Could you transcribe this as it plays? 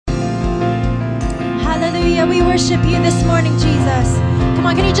we worship you this morning, Jesus. Come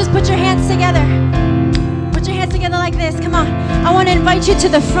on, can you just put your hands together? Put your hands together like this. Come on. I want to invite you to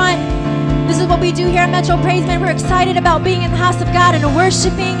the front. This is what we do here at Metro Praise Band. We're excited about being in the house of God and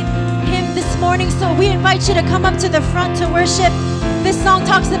worshiping Him this morning. So we invite you to come up to the front to worship. This song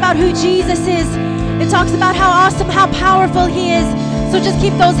talks about who Jesus is. It talks about how awesome, how powerful He is. So just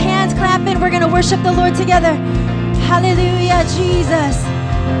keep those hands clapping. We're going to worship the Lord together. Hallelujah, Jesus.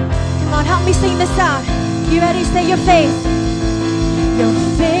 Come on, help me sing this out. You ready? Say your face. Your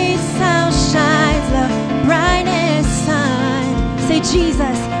face outshines the brightest sun. Say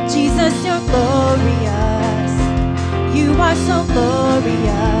Jesus, Jesus, you're glorious. You are so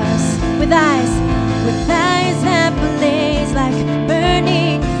glorious. With eyes that blaze like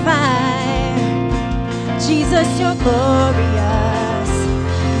burning fire. Jesus, you're glorious.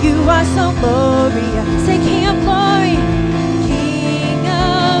 You are so glorious. Say King of glory. King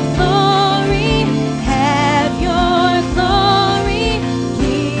of glory, have your glory.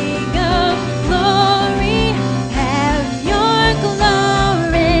 King of glory, have your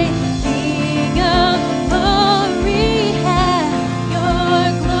glory. King of glory, have your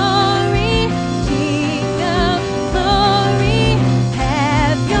glory. King of glory,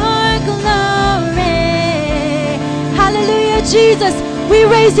 have your glory. Hallelujah, Jesus. We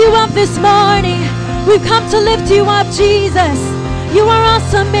raise you up this morning. We've come to lift you up, Jesus. You are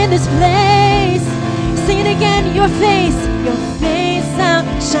awesome in this place. Sing it again, your face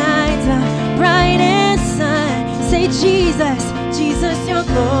outshines the brightest sun. Say Jesus, Jesus, you're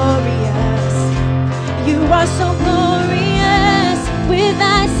glorious. You are so glorious. With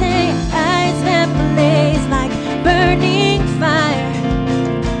eyes that blaze like burning fire.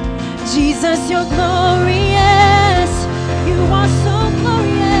 Jesus, you're glorious. You are so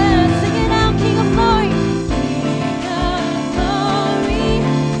glorious. Sing it out, King of glory. King of glory,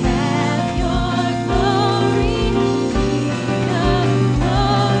 have your glory. King of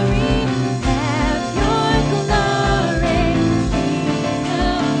glory, have your glory. King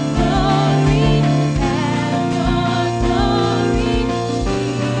of glory, have your glory.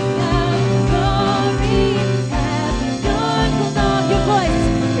 King of glory, have your glory. Your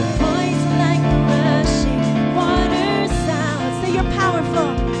voice like rushing water sounds. Say you're powerful.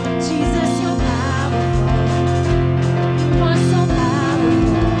 Jesus, you're powerful. You are so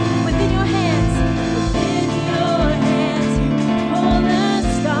powerful. Within your hands, you hold the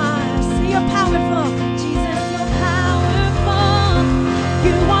stars. Say you're powerful. Jesus, you're powerful.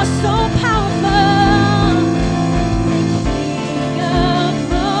 You are so powerful. King of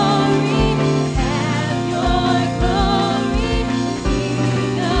glory, have your glory.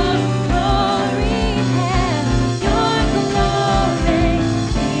 King of glory, have your glory.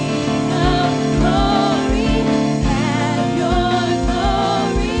 King of glory, have your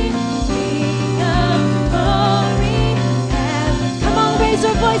glory. King of glory, have. Come on, raise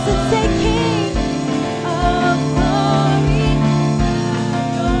your voice and say, King of glory, have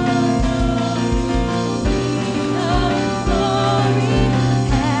your glory. King of glory,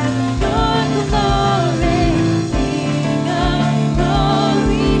 have your glory. King of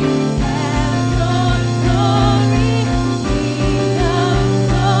glory, have your glory. King of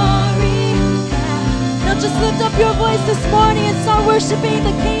glory, have. Now just lift up your voice this morning and start worshiping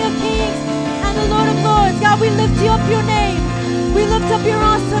the King of Kings and the Lord of Lords. God, we lift you up your name. We lift up your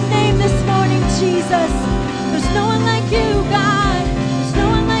awesome name this morning, Jesus. There's no one like you, God. There's no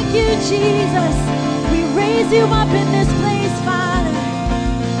one like you, Jesus. We raise you up in this place, Father.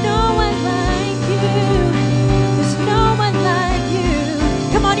 No one like you. There's no one like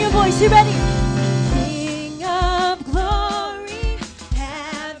you. Come on, your voice. You ready? King of glory,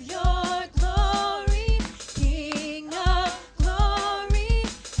 have your glory. King of glory,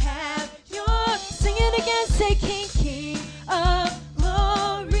 have your. Sing it again. Say King, King of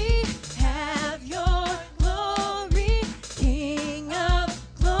glory, have your glory. King of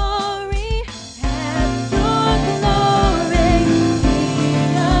glory, have your glory.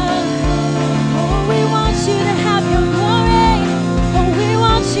 King of. Oh, we want you to have your glory. Oh, we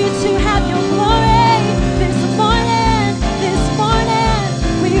want you to have your glory. This morning,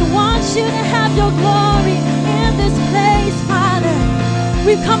 we want you to have your glory in this place, Father.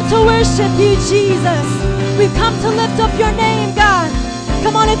 We've come to worship you, Jesus. We've come to lift up your name, God.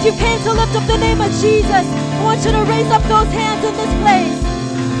 Come on, if you came to lift up the name of Jesus, I want you to raise up those hands in this place.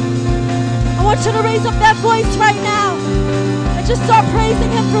 I want you to raise up that voice right now and just start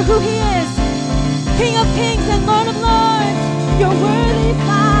praising Him for who He is. King of kings and Lord of lords. You're worthy,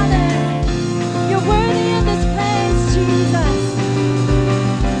 Father. You're worthy in this place, Jesus.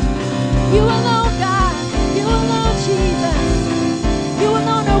 You alone, God. You alone, Jesus. You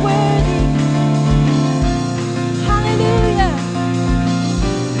alone are worthy.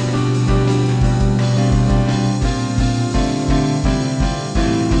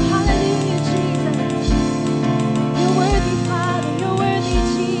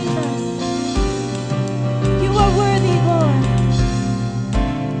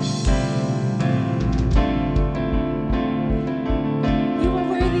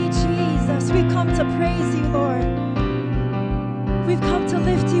 to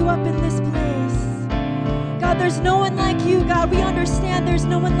lift you up in this place. God, there's no one like you, God. We understand there's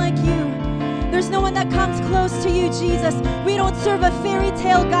no one like you. There's no one that comes close to you, Jesus. We don't serve a fairy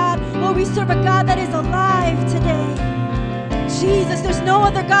tale God. Lord, we serve a God that is alive today. Jesus, there's no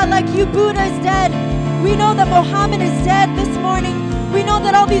other God like you. Buddha is dead. We know that Muhammad is dead this morning. We know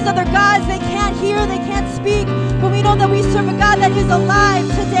that all these other gods, they can't hear, they can't speak, but we know that we serve a God that is alive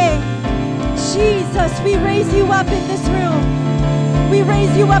today. Jesus, we raise you up in this room. We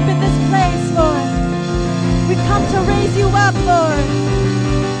raise you up in this place, Lord. We come to raise you up, Lord.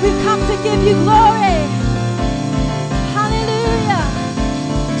 We've come to give you glory. Hallelujah.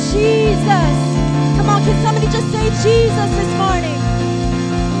 Jesus. Come on, can somebody just say Jesus this morning?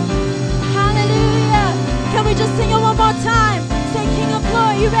 Hallelujah. Can we just sing it one more time? Say King of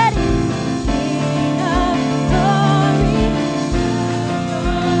Glory. You ready? King of Glory.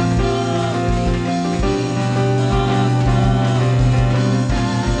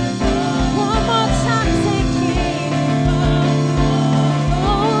 One more time, say King of Glory.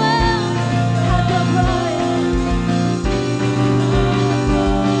 Oh, have your glory.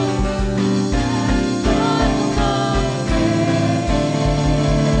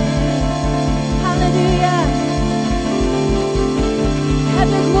 Hallelujah. Have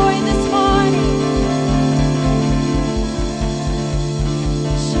your glory this morning.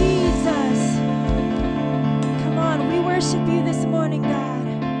 Jesus. Come on, we worship you this morning, God.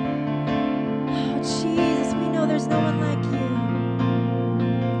 Oh, Jesus, we know there's no one like you.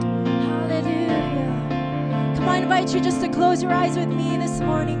 Hallelujah. Come on, I invite you just to close your eyes with me this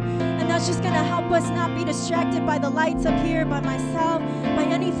morning. And that's just going to help us not be distracted by the lights up here, by myself, by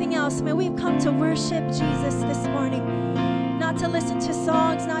anything else. May we've come to worship Jesus this morning. Not to listen to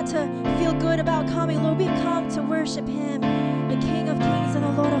songs, not to feel good about coming. Lord, we come to worship him, the King of Kings and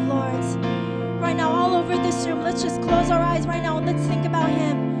the Lord of Lords. Right now, all over this room, let's just close our eyes right now and let's think about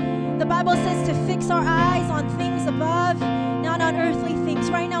him. The Bible says to fix our eyes on things above, not on earthly things.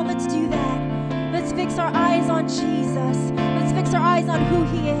 Right now, let's do that. Let's fix our eyes on Jesus. Let's fix our eyes on who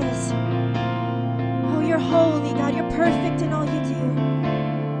he is. Oh, you're holy, God. You're perfect in all you do.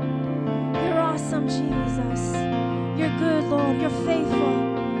 You're awesome, Jesus. You're good, Lord. You're faithful.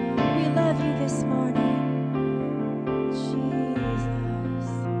 We love you this morning. Jesus.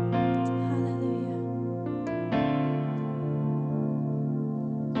 Hallelujah. Oh,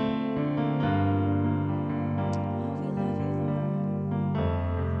 we love you, Lord.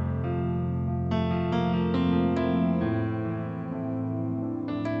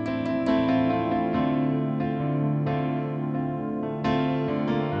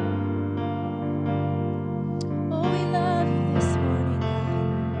 Oh, we love you this morning,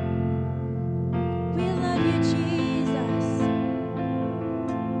 God. We love you, Jesus.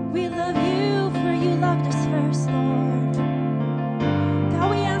 We love you, for you loved us first, Lord.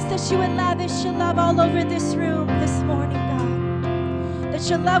 God, we ask that you would lavish your love all over this room this morning, God. That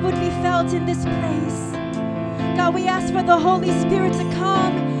your love would be felt in this place. God, we ask for the Holy Spirit to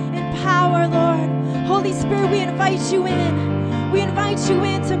come in power, Lord. Holy Spirit, we invite you in. We invite you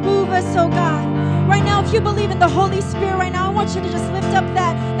in to move us, oh God. Right now, if you believe in the Holy Spirit right now, I want you to just lift up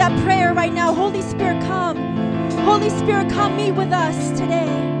that prayer right now. Holy Spirit, come. Holy Spirit, come meet with us today.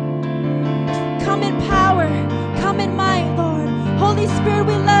 Come in power. Come in might, Lord. Holy Spirit,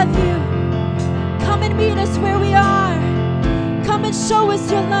 we love you. Come and meet us where we are. Come and show us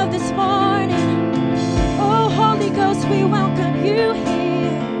your love this morning. Oh, Holy Ghost, we welcome you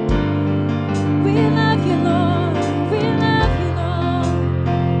here. We love you, Lord. We love you, Lord.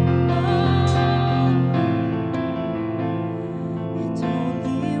 Oh, and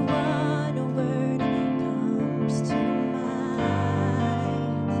only one word comes to mind.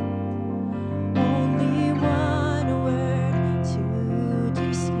 Only one word to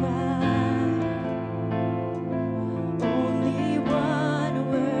describe. Only one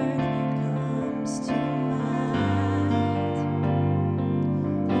word comes to mind.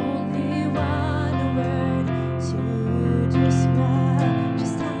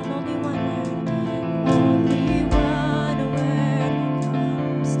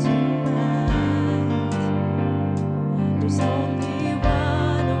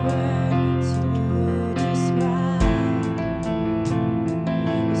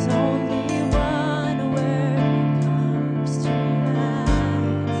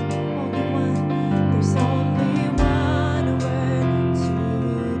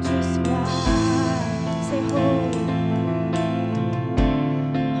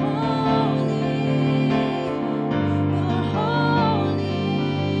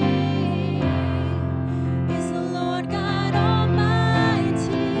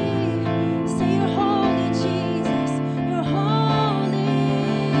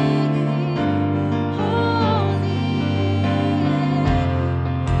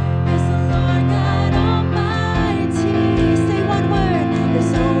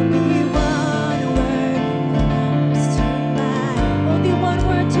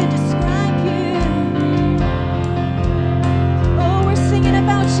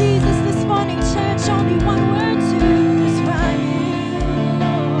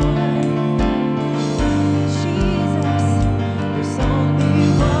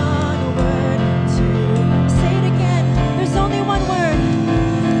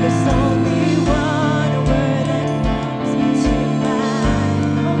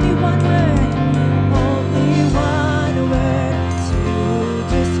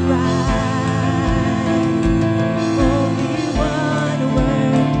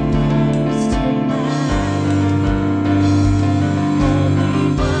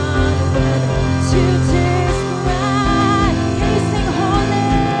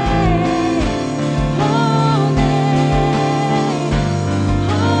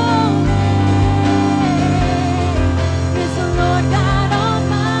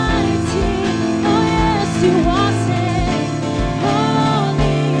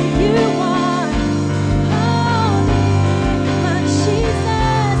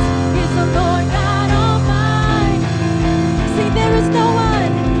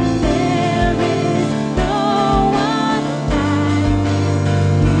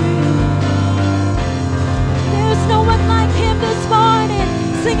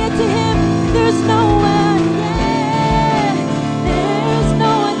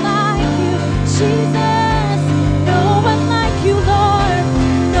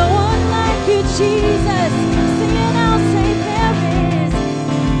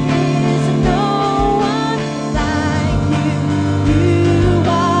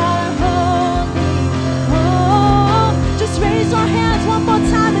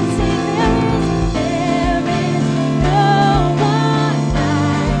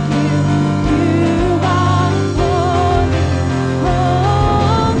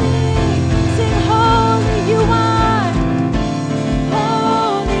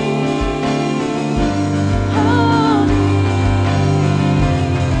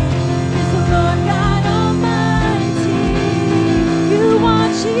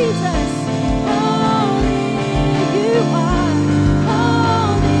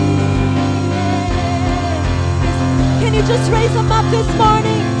 you just raise him up this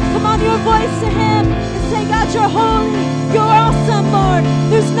morning? Come on, your voice to him and say, God, you're holy. You're awesome, Lord.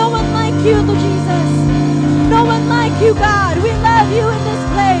 There's no one like you, Jesus. No one like you, God. We love you in this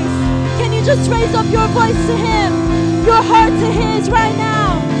place. Can you just raise up your voice to him, your heart to his right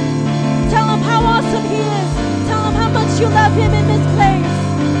now? Tell him how awesome he is. Tell him how much you love him in this place.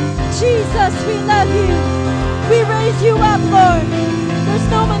 Jesus, we love you. We raise you up, Lord. There's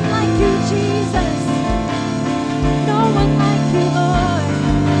no one like you, Jesus. No one like you, Lord.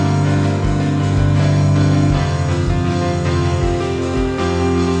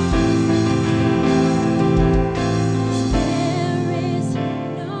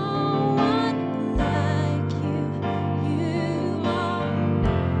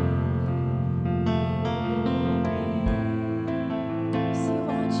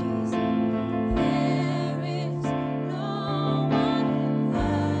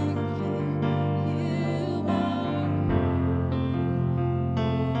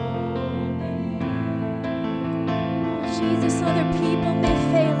 Jesus, other people may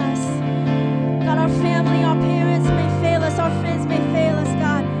fail us. God, our family, our parents may fail us, our friends may fail us,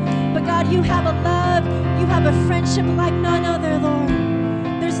 God. But God, you have a love, you have a friendship like none other, Lord.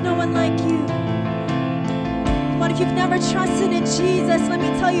 There's no one like you. But if you've never trusted in Jesus, let me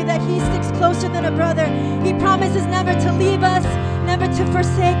tell you that he sticks closer than a brother. He promises never to leave us, never to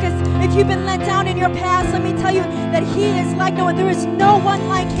forsake us. If you've been let down in your past, let me tell you that he is like no one. There is no one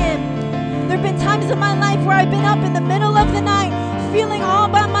like him. There have been times in my life where I've been up in the middle of the night feeling all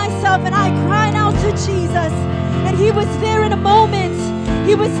by myself, and I cried out to Jesus, and he was there in a moment.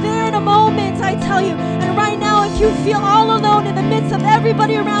 He was there in a moment, I tell you. And right now, if you feel all alone in the midst of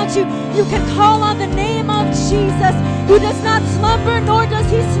everybody around you, you can call on the name of Jesus, who does not slumber nor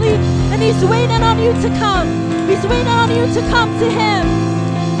does he sleep, and he's waiting on you to come. He's waiting on you to come to him.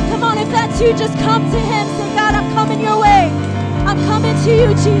 Come on, if that's you, just come to him. Say, God, I'm coming your way. I'm coming to you,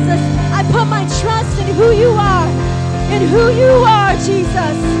 Jesus. I put my trust in who you are. In who you are,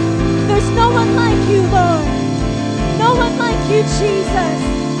 Jesus. There's no one like you, Lord. No one like you, Jesus.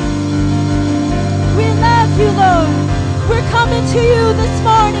 We love you, Lord. We're coming to you this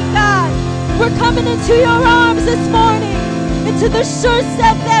morning, God. We're coming into your arms this morning. Into the sure,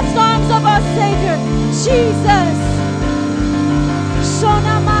 steadfast arms of our Savior, Jesus.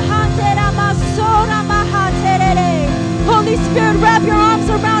 Holy Spirit, wrap your arms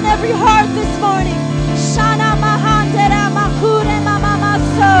around every heart this morning.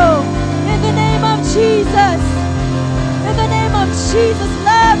 In the name of Jesus. In the name of Jesus,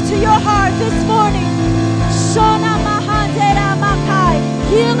 love to your heart this morning.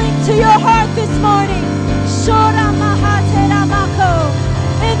 Healing to your heart this morning.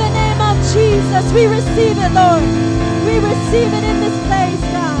 In the name of Jesus, we receive it, Lord. We receive it in this place,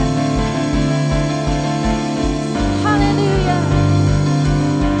 God. Hallelujah.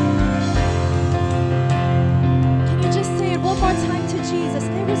 Can you just say it one more time to Jesus?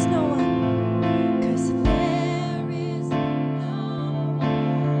 There is no one.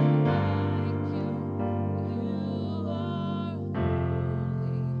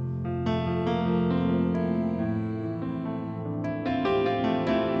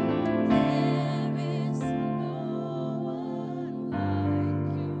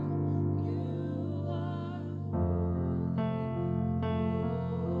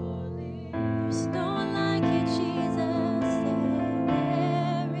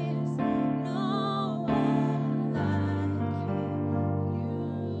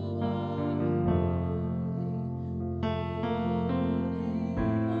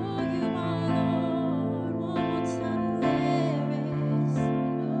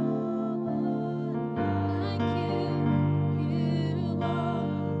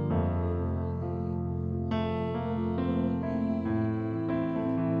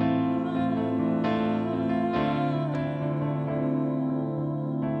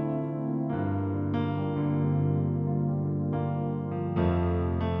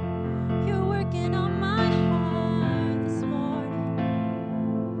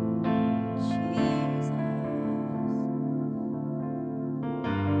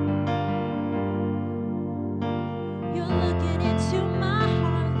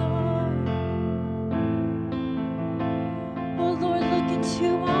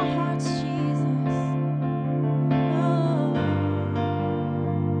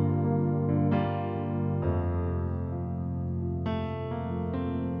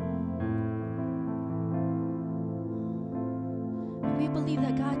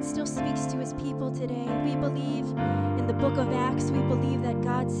 Still speaks to his people today. We believe in the book of Acts. We believe that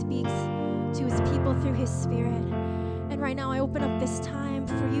God speaks to his people through his Spirit. And right now I open up this time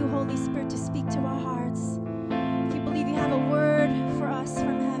for you, Holy Spirit, to speak to our hearts. If you believe you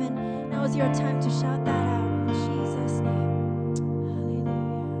your time to shout that out in Jesus' name. Hallelujah.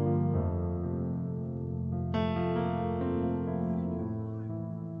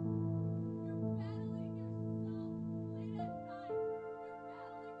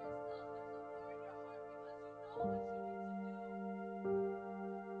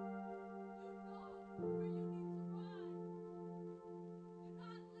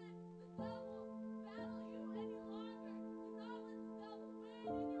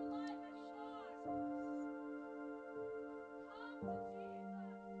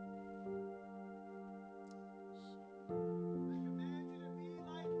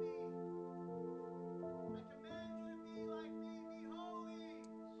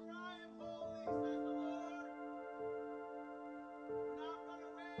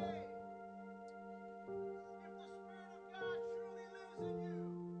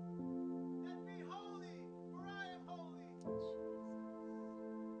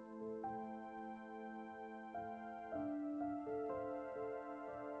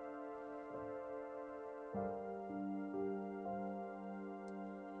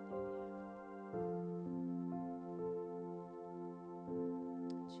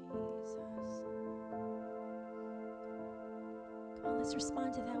 Come on, let's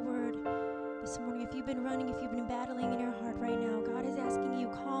respond to that word this morning. If you've been running, if you've been battling in your heart right now, God is asking you,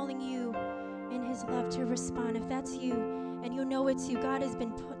 calling you in his love to respond. If that's you and you know it's you, God has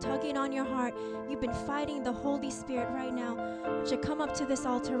been tugging on your heart. You've been fighting the Holy Spirit right now. I want you to come up to this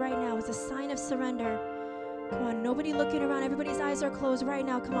altar right now as a sign of surrender. Come on, nobody looking around. Everybody's eyes are closed right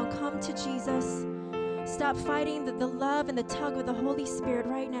now. Come on, come to Jesus. Stop fighting the love and the tug of the Holy Spirit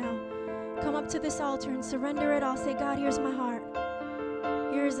right now. Come up to this altar and surrender it all. Say, God, here's my heart.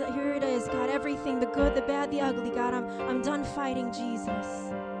 Here it is, God, everything, the good, the bad, the ugly, God, I'm done fighting, Jesus.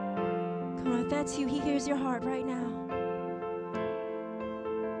 Come on, if that's you, he hears your heart right now.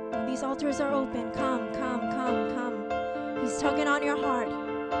 These altars are open. Come, come, come, come. He's tugging on your heart.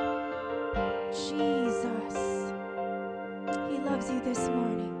 Jesus. He loves you this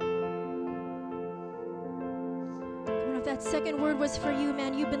morning. Come on, if that second word was for you,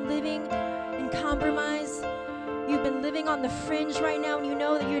 man, you've been living in compromise. You've been living on the fringe right now, and you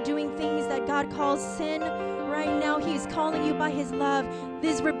know that you're doing things that God calls sin. Right now, he's calling you by his love.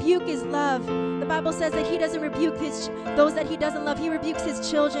 This rebuke is love. The Bible says that he doesn't rebuke those that he doesn't love. He rebukes his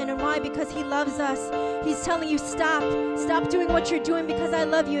children. And why? Because he loves us. He's telling you, stop. Stop doing what you're doing because I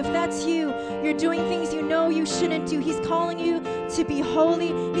love you. If that's you, you're doing things you know you shouldn't do. He's calling you to be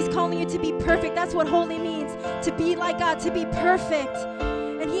holy. He's calling you to be perfect. That's what holy means, to be like God, to be perfect.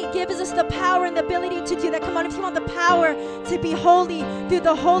 And he gives us the power and the ability to do that. Come on, if you want the power to be holy through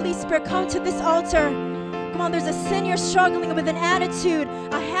the Holy Spirit, come to this altar. Come on, there's a sin you're struggling with, an attitude,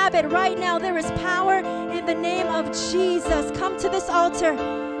 a habit right now. There is power in the name of Jesus. Come to this altar.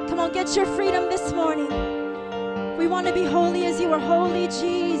 Come on, get your freedom this morning. We want to be holy as you are holy,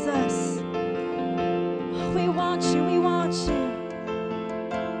 Jesus. We want you, we want you.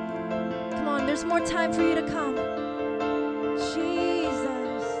 Come on, there's more time for you to come. Jesus.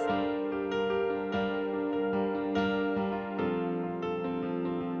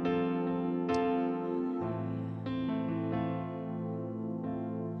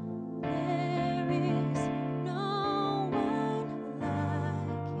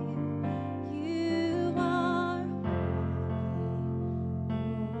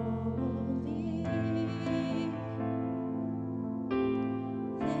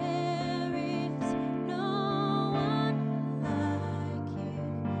 No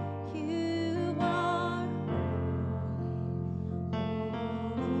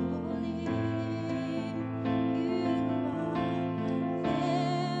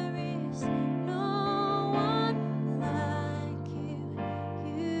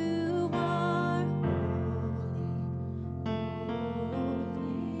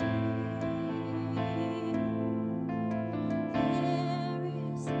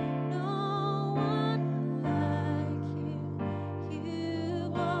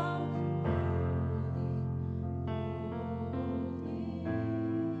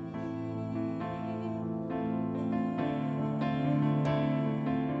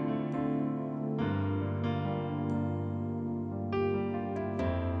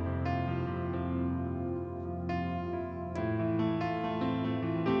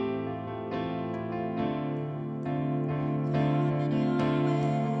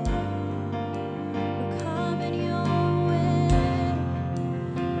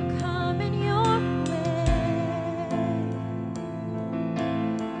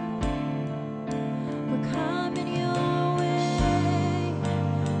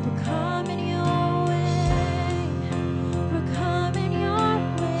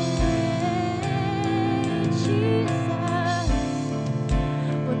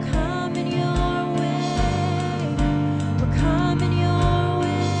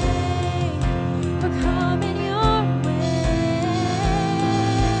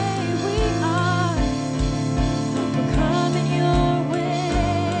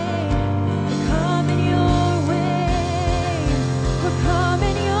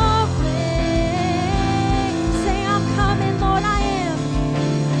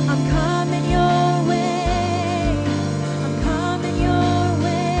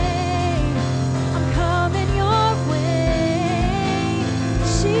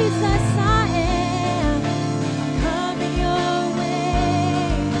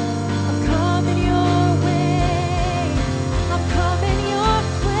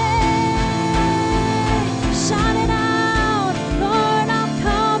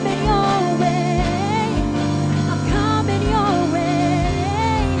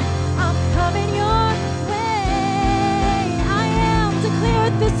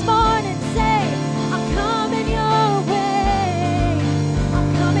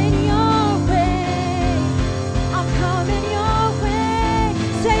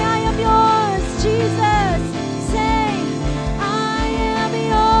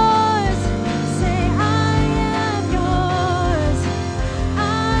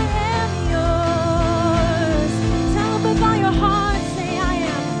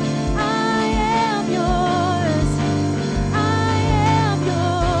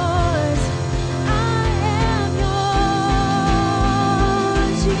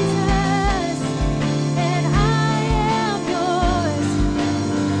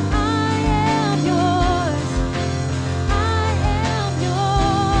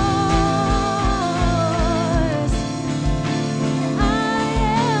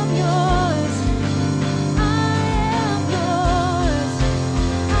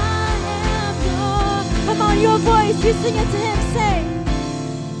If you sing it to him,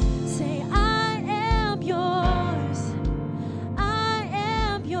 say, I am yours. I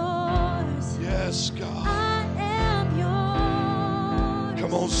am yours. Yes, God. I am yours.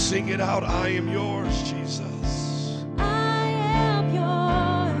 Come on, sing it out. I am yours, Jesus. I am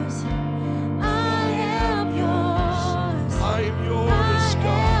yours. I am yours. I am yours,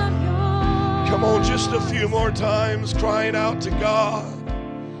 God. Come on, just a few more times, crying out to God.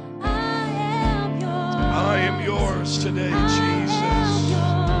 I am yours today, Jesus.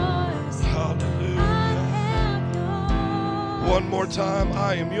 Hallelujah. One more time,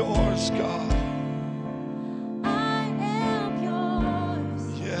 I am yours, God. I am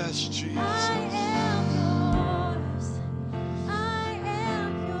yours. Yes, Jesus. I am yours. I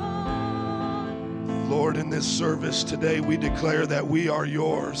am yours. Lord, in this service today, we declare that we are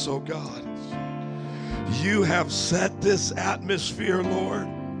yours, oh God. You have set this atmosphere, Lord,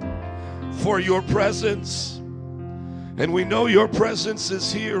 for your presence. And we know your presence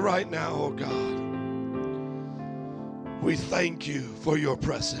is here right now, oh God. We thank you for your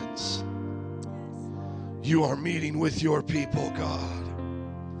presence. You are meeting with your people, God.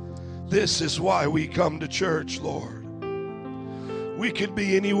 This is why we come to church, Lord. We could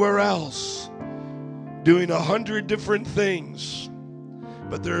be anywhere else doing 100 different things,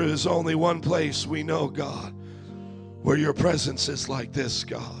 but there is only one place we know, God, where your presence is like this,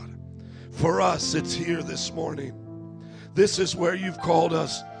 God. For us, it's here this morning. This is where you've called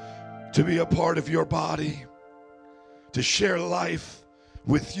us to be a part of your body, to share life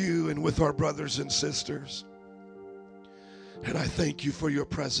with you and with our brothers and sisters. And I thank you for your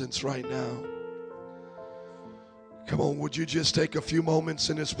presence right now. Come on, would you just take a few moments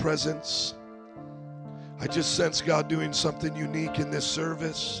in his presence? I just sense God doing something unique in this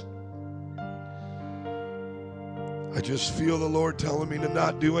service. I just feel the Lord telling me to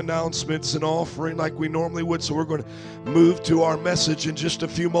not do announcements and offering like we normally would. So we're going to move to our message in just a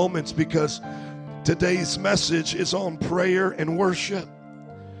few moments, because today's message is on prayer and worship.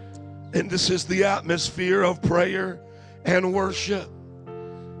 And this is the atmosphere of prayer and worship.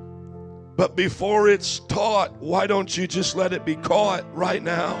 But before it's taught, why don't you just let it be caught right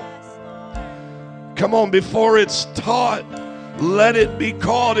now? Come on, before it's taught, let it be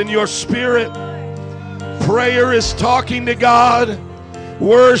caught in your spirit. Prayer is talking to God.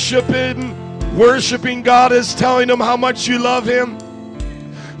 Worshiping God is telling him how much you love him.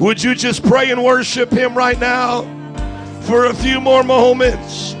 Would you just pray and worship him right now for a few more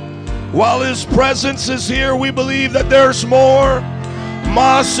moments? While his presence is here, we believe that there's more.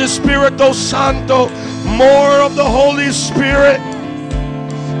 Más Espíritu Santo, more of the Holy Spirit.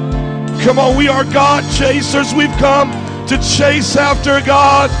 Come on, we are God chasers. We've come to chase after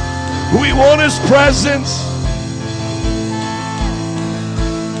God. We want his presence.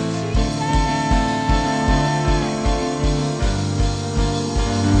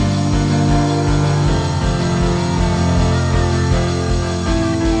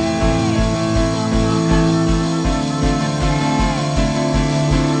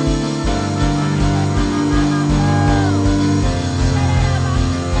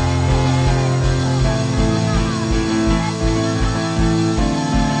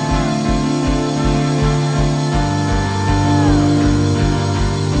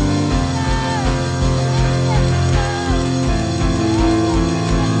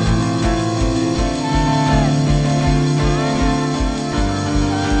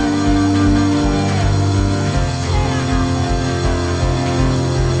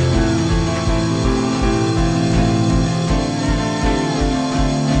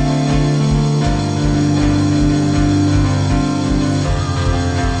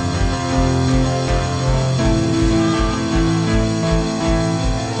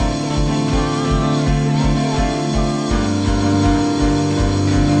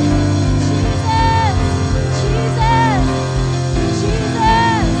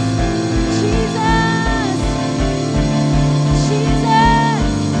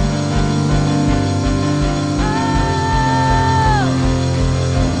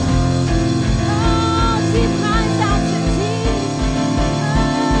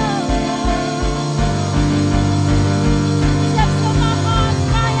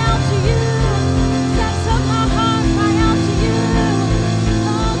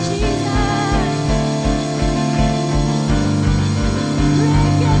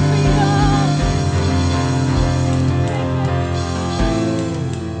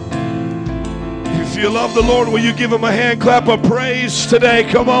 you love the Lord, will you give him a hand clap of praise today?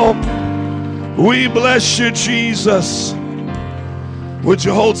 Come on. We bless you, Jesus. Would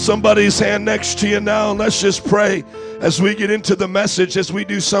you hold somebody's hand next to you now? And let's just pray as we get into the message, as we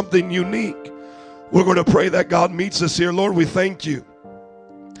do something unique. We're going to pray that God meets us here. Lord, we thank you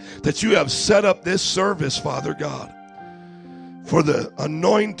that you have set up this service, Father God, for the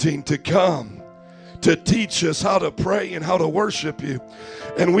anointing to come to teach us how to pray and how to worship you.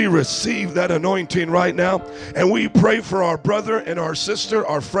 And we receive that anointing right now. And we pray for our brother and our sister,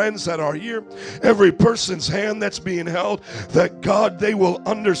 our friends that are here, every person's hand that's being held, that God, they will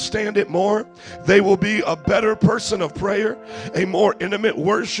understand it more. They will be a better person of prayer, a more intimate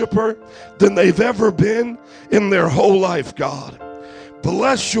worshiper than they've ever been in their whole life, God.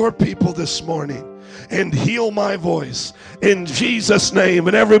 Bless your people this morning and heal my voice in Jesus' name.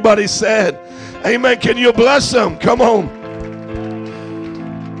 And everybody said, amen. Can you bless them? Come on.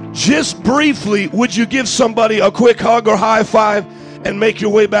 Just briefly, would you give somebody a quick hug or high five and make your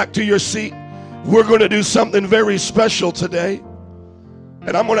way back to your seat? We're going to do something very special today.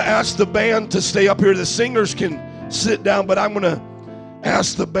 And I'm going to ask the band to stay up here. The singers can sit down, but I'm going to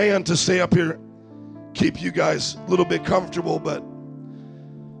ask the band to stay up here. Keep you guys a little bit comfortable, but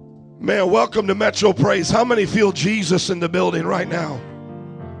man, welcome to Metro Praise. How many feel Jesus in the building right now?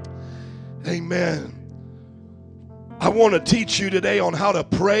 Amen. I want to teach you today on how to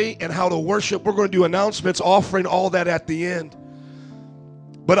pray and how to worship. We're going to do announcements, offering, all that at the end.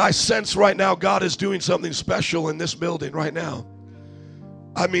 But I sense right now God is doing something special in this building right now.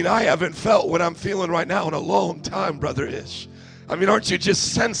 I mean, I haven't felt what I'm feeling right now in a long time, Brother Ish. I mean, aren't you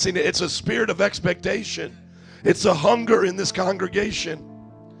just sensing it? It's a spirit of expectation. It's a hunger in this congregation.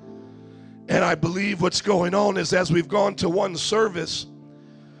 And I believe what's going on is as we've gone to one service,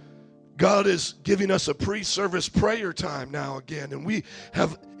 God is giving us a pre-service prayer time now again. And we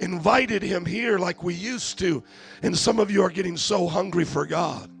have invited him here like we used to. And some of you are getting so hungry for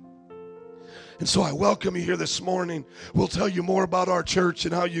God. And so I welcome you here this morning. We'll tell you more about our church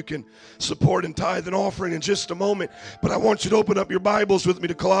and how you can support and tithe and offering in just a moment. But I want you to open up your Bibles with me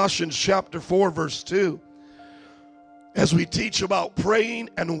to Colossians chapter 4, verse 2. As we teach about praying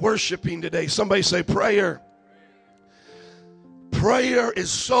and worshiping today. Somebody say prayer. Prayer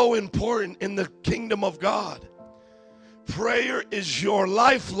is so important in the kingdom of God. Prayer is your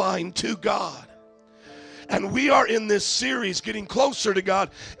lifeline to God. And we are in this series getting closer to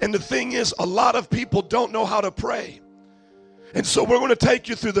God. And the thing is, a lot of people don't know how to pray. And so we're going to take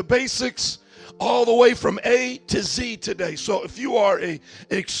you through the basics all the way from A to Z today. So if you are an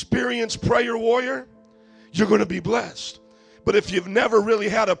experienced prayer warrior, you're going to be blessed. But if you've never really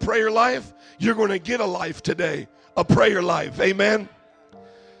had a prayer life, you're going to get a life today, a prayer life. Amen.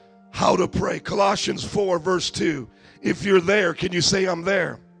 How to pray. Colossians 4, verse 2. If you're there, can you say I'm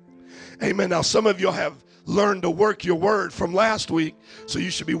there? Amen. Now, some of you have learned to work your word from last week, so you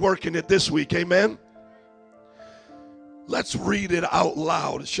should be working it this week. Amen. Let's read it out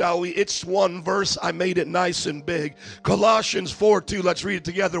loud, shall we? It's one verse. I made it nice and big. Colossians 4:2. Let's read it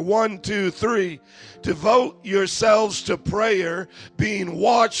together. 1, 2, 3. Devote yourselves to prayer, being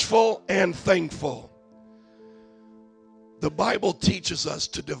watchful and thankful. The Bible teaches us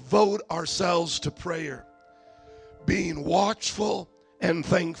to devote ourselves to prayer, being watchful and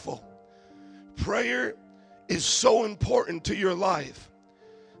thankful. Prayer is so important to your life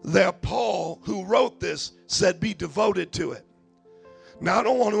that Paul, who wrote this, said be devoted to it. Now, I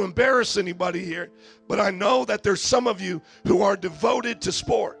don't want to embarrass anybody here, but I know that there's some of you who are devoted to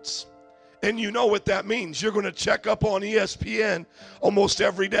sports. And you know what that means. You're going to check up on ESPN almost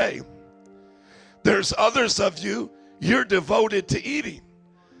every day. There's others of you, you're devoted to eating.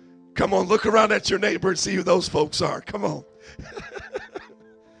 Come on, look around at your neighbor and see who those folks are. Come on.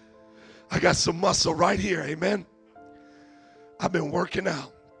 I got some muscle right here, amen. I've been working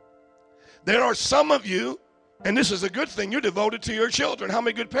out. There are some of you, and this is a good thing, you're devoted to your children. How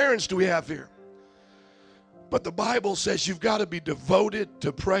many good parents do we have here? But the Bible says you've got to be devoted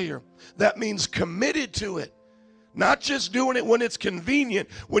to prayer. That means committed to it. Not just doing it when it's convenient.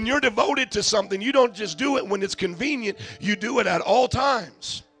 When you're devoted to something, you don't just do it when it's convenient. You do it at all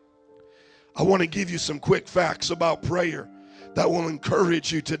times. I want to give you some quick facts about prayer that will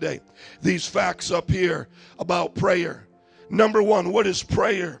encourage you today. These facts up here about prayer. Number one, what is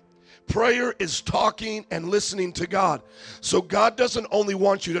prayer? Prayer is talking and listening to God. So God doesn't only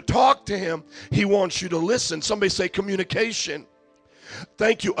want you to talk to him, he wants you to listen. Somebody say communication.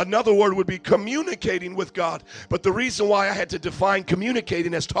 Thank you. Another word would be communicating with God. But the reason why I had to define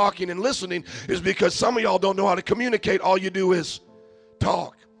communicating as talking and listening is because some of y'all don't know how to communicate. All you do is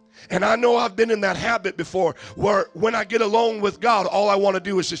talk. And I know I've been in that habit before where when I get alone with God, all I want to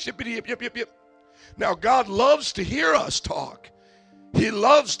do is just yip, yip, yip, yip, yip. Now, God loves to hear us talk. He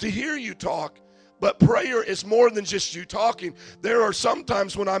loves to hear you talk, But prayer is more than just you talking. There are some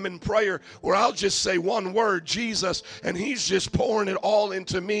times when I'm in prayer where I'll just say one word, Jesus, and he's just pouring it all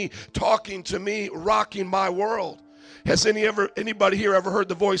into me, talking to me, rocking my world. Has anybody here ever heard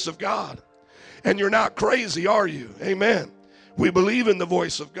the voice of God? And you're not crazy, are you? Amen. We believe in the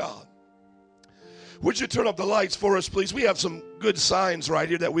voice of God. Would you turn up the lights for us, please? We have some good signs right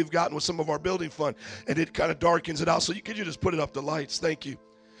here that we've gotten with some of our building fund, and it kind of darkens it out. So could you just put it up, the lights? Thank you.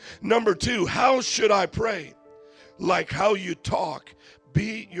 Number 2, how should I pray? Like how you talk.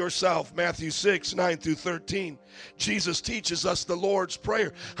 Be yourself. Matthew 6, 9 through 13. Jesus teaches us the Lord's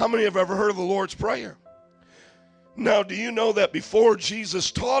Prayer. How many have ever heard of the Lord's Prayer? Now, do you know that before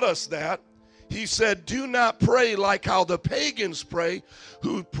Jesus taught us that, he said, do not pray like how the pagans pray,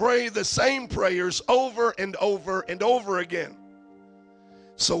 who pray the same prayers over and over and over again.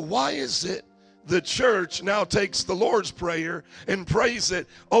 So why is it the church now takes the Lord's Prayer and prays it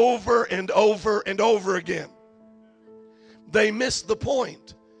over and over and over again? They missed the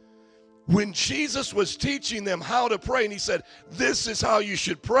point. When Jesus was teaching them how to pray, and he said, this is how you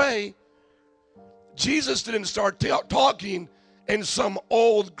should pray, Jesus didn't start talking in some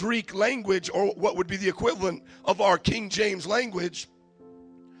old Greek language, or what would be the equivalent of our King James language.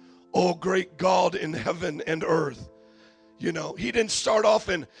 Oh, great God in heaven and earth. You know, he didn't start off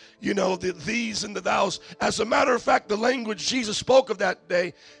in, the these and the thous. As a matter of fact, the language Jesus spoke of that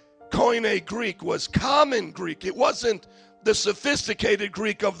day, Koine Greek, was common Greek. It wasn't the sophisticated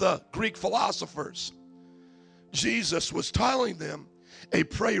Greek of the Greek philosophers. Jesus was telling them a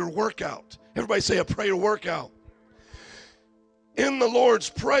prayer workout. Everybody say a prayer workout. In the Lord's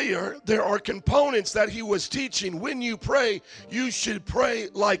Prayer, there are components that he was teaching. When you pray, you should pray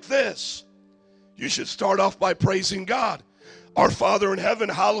like this. You should start off by praising God. Our Father in heaven,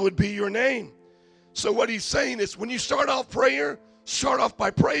 hallowed be your name. So what he's saying is, when you start off prayer, start off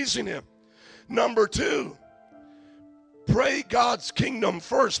by praising him. Number 2, pray God's kingdom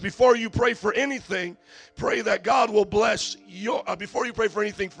first. Before you pray for anything, pray that God will bless your, before you pray for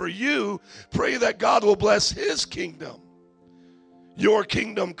anything for you, pray that God will bless his kingdom. Your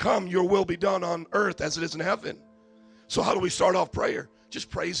kingdom come, your will be done on earth as it is in heaven. So how do we start off prayer?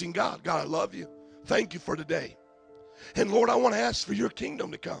 Just praising God. God, I love you. Thank you for today. And Lord, I want to ask for your kingdom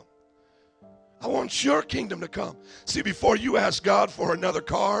to come. I want your kingdom to come. See, before you ask God for another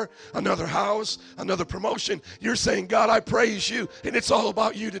car, another house, another promotion, you're saying, God, I praise you, and it's all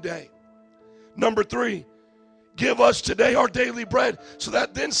about you today. Number 3, give us today our daily bread. So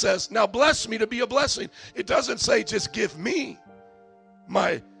that then says, now bless me to be a blessing. It doesn't say just give me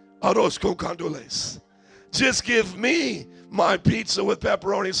my arroz con candules. Just give me my pizza with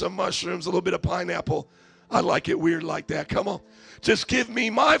pepperoni, some mushrooms, a little bit of pineapple. I like it weird like that. Come on. Just give me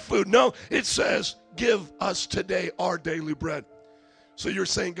my food. No, it says, give us today our daily bread. So you're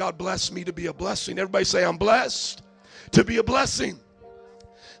saying, God, bless me to be a blessing. Everybody say, I'm blessed to be a blessing.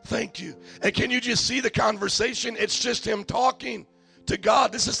 Thank you. And can you just see the conversation? It's just him talking to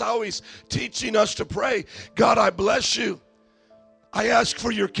God. This is how he's teaching us to pray. God, I bless you. I ask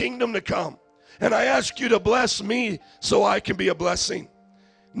for your kingdom to come. And I ask you to bless me so I can be a blessing.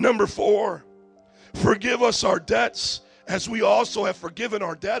 Number 4, forgive us our debts as we also have forgiven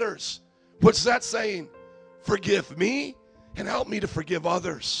our debtors. What's that saying? Forgive me and help me to forgive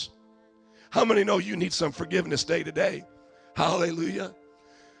others. How many know you need some forgiveness day to day? Hallelujah.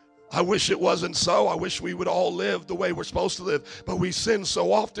 I wish it wasn't so. I wish we would all live the way we're supposed to live. But we sin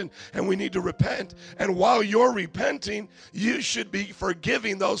so often, and we need to repent. And while you're repenting, you should be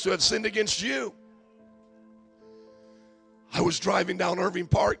forgiving those who have sinned against you. I was driving down Irving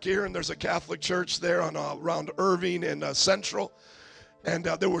Park here, and there's a Catholic church there on around Irving and Central. And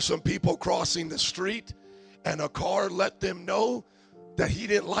there were some people crossing the street, and a car let them know that he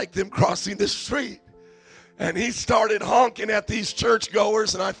didn't like them crossing the street. And he started honking at these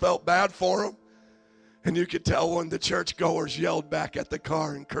churchgoers, and I felt bad for him. And you could tell when the churchgoers yelled back at the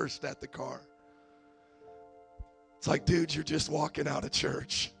car and cursed at the car. It's like, dude, you're just walking out of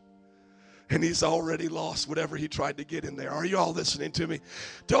church. And he's already lost whatever he tried to get in there. Are you all listening to me?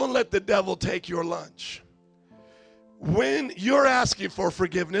 Don't let the devil take your lunch. When you're asking for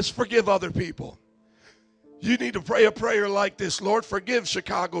forgiveness, forgive other people. You need to pray a prayer like this. Lord, forgive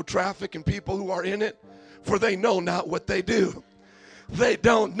Chicago traffic and people who are in it, for they know not what they do. They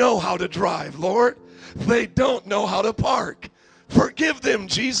don't know how to drive, Lord. They don't know how to park. Forgive them,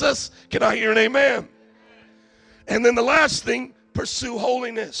 Jesus. Can I hear an amen? And then the last thing, pursue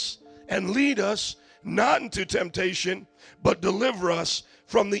holiness and lead us not into temptation, but deliver us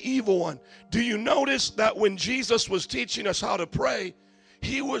from the evil one. Do you notice that when Jesus was teaching us how to pray,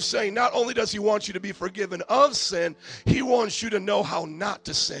 he was saying not only does he want you to be forgiven of sin, he wants you to know how not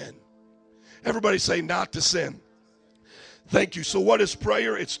to sin. Everybody say not to sin. Thank you. So what is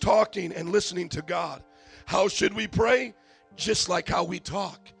prayer? It's talking and listening to God. How should we pray? Just like how we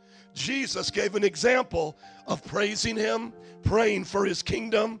talk. Jesus gave an example of praising him, praying for his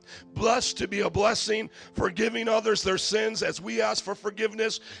kingdom, blessed to be a blessing, forgiving others their sins as we ask for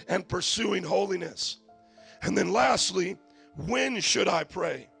forgiveness, and pursuing holiness. And then lastly, when should I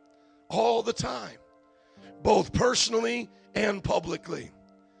pray? All the time, both personally and publicly.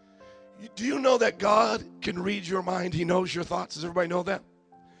 Do you know that God can read your mind? He knows your thoughts. Does everybody know that?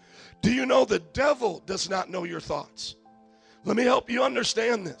 Do you know the devil does not know your thoughts? Let me help you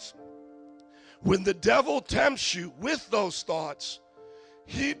understand this. When the devil tempts you with those thoughts,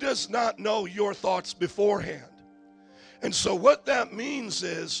 he does not know your thoughts beforehand. And so what that means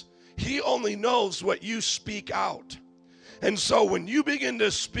is he only knows what you speak out. And so when you begin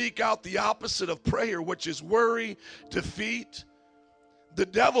to speak out the opposite of prayer, which is worry, defeat, the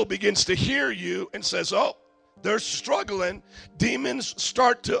devil begins to hear you and says, oh, they're struggling. Demons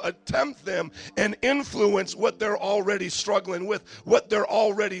start to attempt them and influence what they're already struggling with, what they're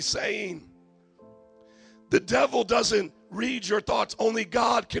already saying. The devil doesn't read your thoughts. Only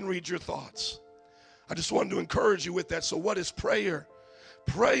God can read your thoughts. I just wanted to encourage you with that. So what is prayer?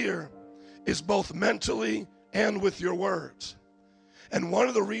 Prayer is both mentally and with your words. And one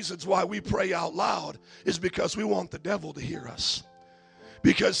of the reasons why we pray out loud is because we want the devil to hear us.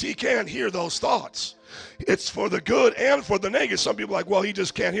 Because he can't hear those thoughts. It's for the good and for the negative. Some people are like, well, he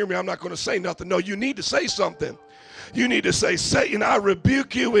just can't hear me. I'm not going to say nothing. No, you need to say something. You need to say, Satan, I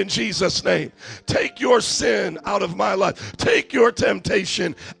rebuke you in Jesus' name. Take your sin out of my life. Take your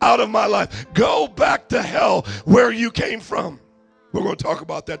temptation out of my life. Go back to hell where you came from. We're going to talk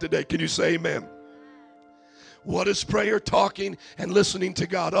about that today. Can you say amen? What is prayer? Talking and listening to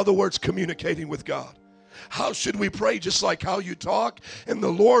God. Other words, communicating with God. How should we pray? Just like how you talk. And the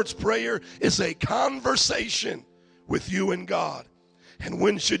Lord's Prayer is a conversation with you and God. And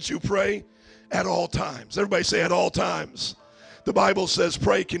when should you pray? At all times. Everybody say at all times. The Bible says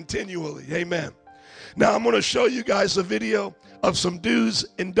pray continually. Amen. Now I'm going to show you guys a video of some do's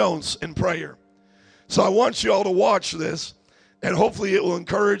and don'ts in prayer. So I want you all to watch this, and hopefully it will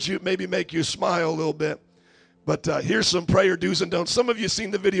encourage you, maybe make you smile a little bit. But here's some prayer do's and don'ts. Some of you have seen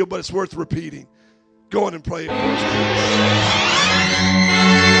the video, but it's worth repeating. Go on and pray it for us,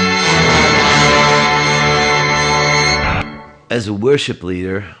 please. As a worship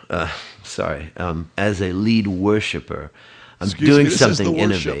leader, as a lead worshiper, I'm doing something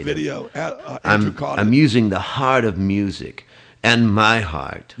innovative. Video. I'm using the heart of music and my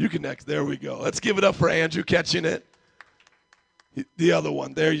heart. You connect. There we go. Let's give it up for Andrew catching it. The other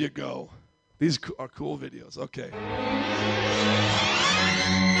one. There you go. These are cool videos. Okay.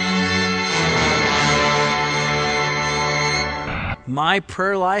 My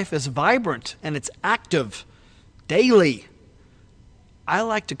prayer life is vibrant and it's active daily. I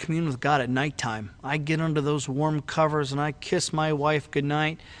like to commune with God at nighttime. I get under those warm covers and I kiss my wife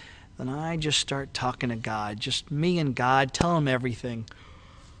goodnight. Then I just start talking to God. Just me and God. Tell him everything.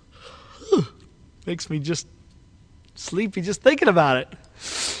 Makes me just sleepy just thinking about it.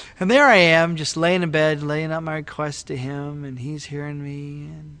 And there I am, just laying in bed, laying out my request to him, and he's hearing me,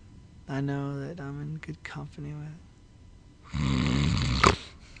 and I know that I'm in good company with it.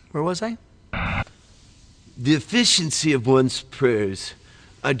 Where was I? The efficiency of one's prayers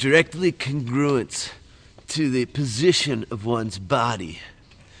are directly congruent to the position of one's body.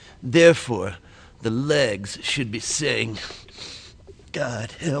 Therefore, the legs should be saying,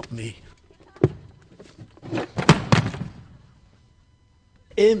 God, help me.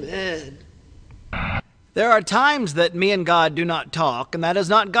 Amen. There are times that me and God do not talk, and that is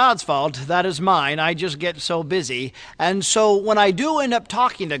not God's fault. That is mine. I just get so busy. And so when I do end up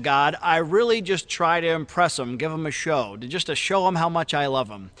talking to God, I really just try to impress him, give him a show, just to show him how much I love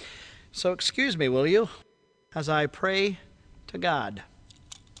him. So excuse me, will you, as I pray to God.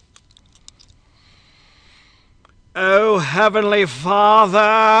 O Heavenly Father,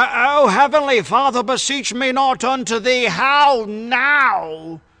 beseech me not unto thee. How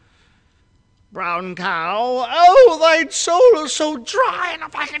now? Brown cow, oh, thy soul is so dry, and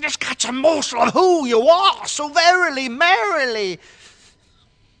if I can just catch a morsel of who you are, so verily, merrily,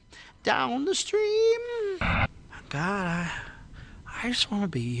 down the stream. God, I just want to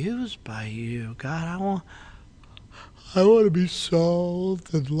be used by you. God, I want to be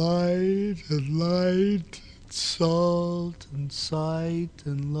salt and light and light, salt and sight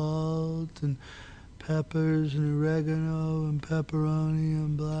and light and peppers and oregano and pepperoni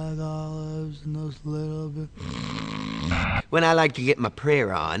and black olives and those little bit. When I like to get my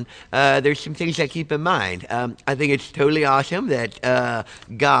prayer on, there's some things I keep in mind. I think it's totally awesome that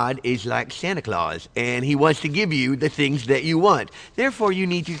God is like Santa Claus, and he wants to give you the things that you want. Therefore, you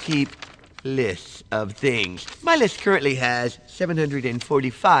need to keep lists of things. My list currently has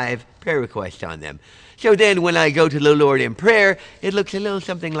 745 prayer requests on them. So then when I go to the Lord in prayer, it looks a little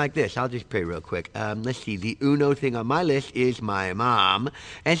something like this. I'll just pray real quick. Let's see. The uno thing on my list is my mom,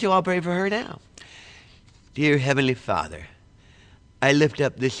 and so I'll pray for her now. Dear Heavenly Father, I lift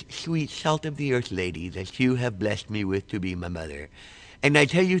up this sweet salt-of-the-earth lady that you have blessed me with to be my mother. And I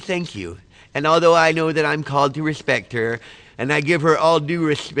tell you thank you. And although I know that I'm called to respect her, and I give her all due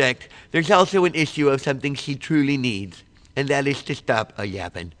respect, there's also an issue of something she truly needs, and that is to stop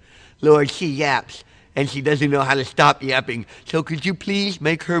yapping. Lord, she yaps, and she doesn't know how to stop yapping. So could you please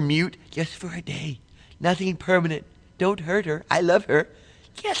make her mute just for a day? Nothing permanent. Don't hurt her. I love her.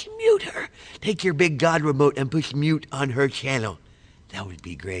 Just mute her. Take your big God remote and push mute on her channel. That would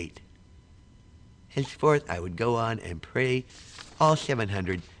be great. Henceforth, I would go on and pray all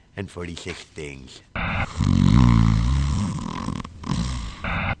 746 things.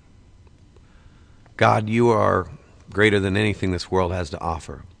 God, you are greater than anything this world has to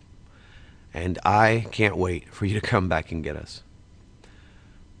offer. And I can't wait for you to come back and get us.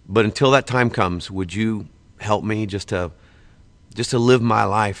 But until that time comes, would you help me just to live my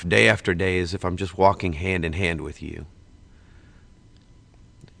life day after day as if I'm just walking hand in hand with you?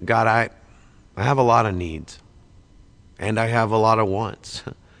 God, I have a lot of needs, and I have a lot of wants.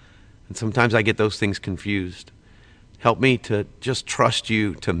 And sometimes I get those things confused. Help me to just trust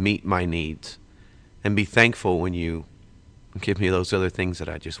you to meet my needs and be thankful when you give me those other things that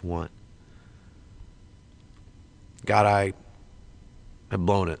I just want. God, I have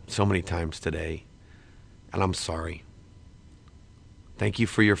blown it so many times today, and I'm sorry. Thank you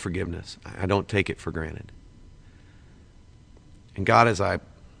for your forgiveness. I don't take it for granted. And God, as I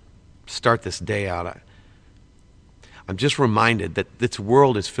start this day out, I'm just reminded that this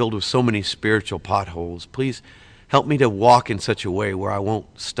world is filled with so many spiritual potholes. Please help me to walk in such a way where I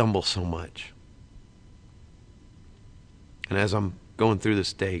won't stumble so much. And as I'm going through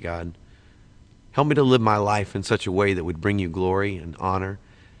this day, God, help me to live my life in such a way that would bring you glory and honor.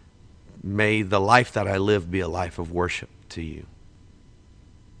 May the life that I live be a life of worship to you.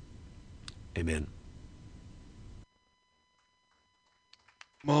 Amen.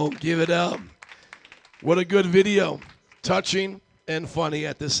 Come on, give it up. What a good video. Touching and funny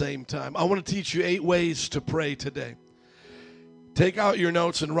at the same time. I want to teach you 8 ways to pray today. Take out your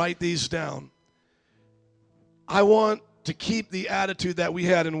notes and write these down. I want to keep the attitude that we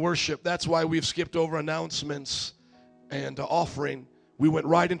had in worship. That's why we've skipped over announcements and offering. We went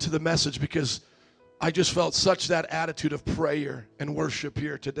right into the message because I just felt such that attitude of prayer and worship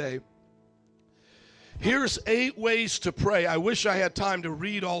here today. Here's 8 ways to pray. I wish I had time to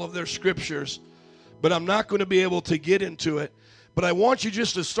read all of their scriptures, but I'm not going to be able to get into it. But I want you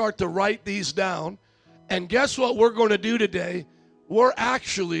just to start to write these down. And guess what we're going to do today? We're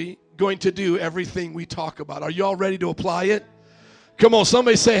actually going to do everything we talk about. Are you all ready to apply it? Come on,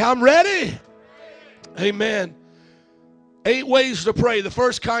 somebody say, I'm ready. Amen. 8 ways to pray. The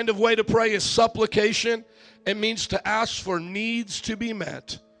first kind of way to pray is supplication. It means to ask for needs to be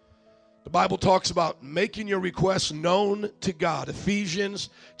met. The Bible talks about making your requests known to God. Ephesians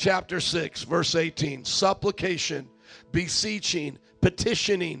chapter 6, verse 18. Supplication, beseeching,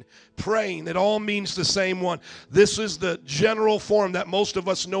 petitioning, praying. It all means the same one. This is the general form that most of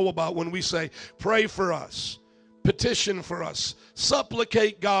us know about when we say, pray for us, petition for us,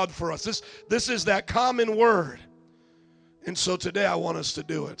 supplicate God for us. This is that common word. And so today I want us to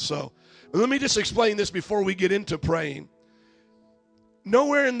do it. So let me just explain this before we get into praying.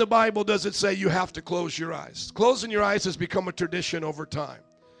 Nowhere in the Bible does it say you have to close your eyes. Closing your eyes has become a tradition over time.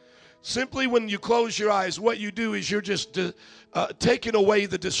 Simply when you close your eyes, what you do is you're just taking away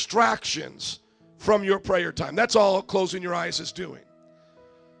the distractions from your prayer time. That's all closing your eyes is doing.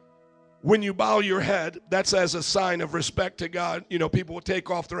 When you bow your head, that's as a sign of respect to God. You know, people will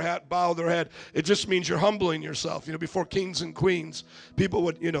take off their hat, bow their head. It just means you're humbling yourself. You know, before kings and queens, people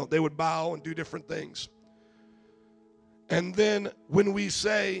would, they would bow and do different things. And then when we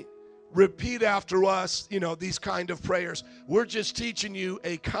say, repeat after us, these kind of prayers, we're just teaching you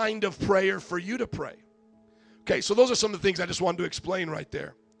a kind of prayer for you to pray. Okay, so those are some of the things I just wanted to explain right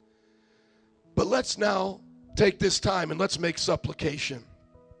there. But let's now take this time and let's make supplication.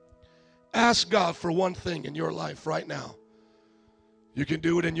 Ask God for one thing in your life right now. You can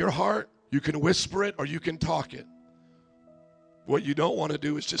do it in your heart, you can whisper it, or you can talk it. What you don't want to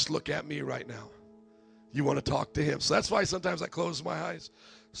do is just look at me right now. You want to talk to him. So that's why sometimes I close my eyes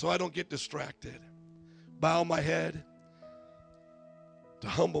so I don't get distracted. Bow my head to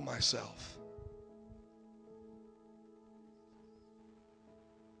humble myself.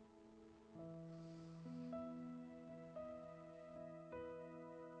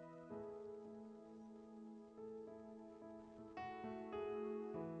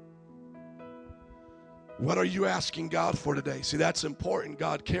 What are you asking God for today? See, that's important.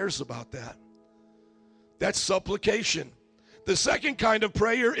 God cares about that. That's supplication. The second kind of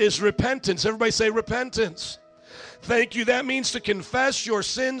prayer is repentance. Everybody say repentance. Thank you. That means to confess your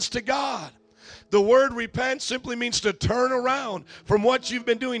sins to God. The word repent simply means to turn around from what you've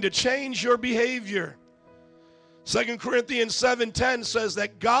been doing, to change your behavior. 2 Corinthians 7:10 says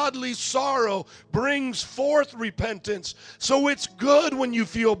that godly sorrow brings forth repentance. So it's good when you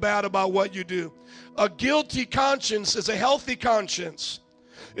feel bad about what you do. A guilty conscience is a healthy conscience.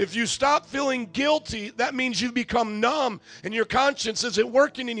 If you stop feeling guilty, that means you've become numb and your conscience isn't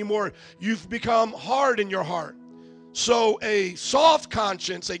working anymore. You've become hard in your heart. So a soft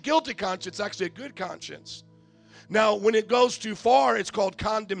conscience, a guilty conscience, is actually a good conscience. Now, when it goes too far, it's called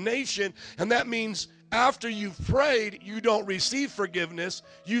condemnation, and that means after you've prayed, you don't receive forgiveness,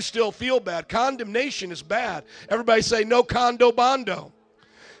 you still feel bad. Condemnation is bad. Everybody say, no condo bondo.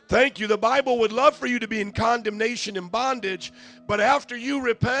 Thank you. The Bible would love for you to be in condemnation and bondage, but after you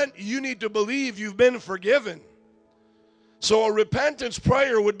repent, you need to believe you've been forgiven. So a repentance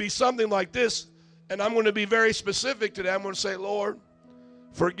prayer would be something like this, and I'm going to be very specific today. I'm going to say, Lord,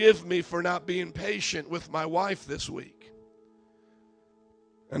 forgive me for not being patient with my wife this week.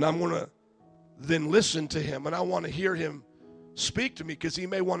 And I'm going to then listen to him, and I want to hear him speak to me because he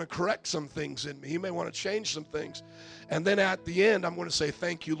may want to correct some things in me. He may want to change some things. And then at the end, I'm going to say,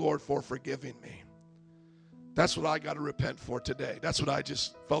 thank you, Lord, for forgiving me. That's what I got to repent for today. That's what I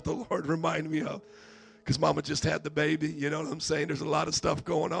just felt the Lord remind me of, because Mama just had the baby. You know what I'm saying? There's a lot of stuff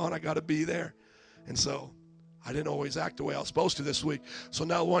going on. I got to be there. And so I didn't always act the way I was supposed to this week. So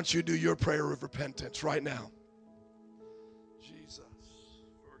now I want you to do your prayer of repentance right now. Jesus,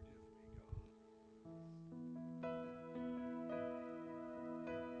 forgive me, God.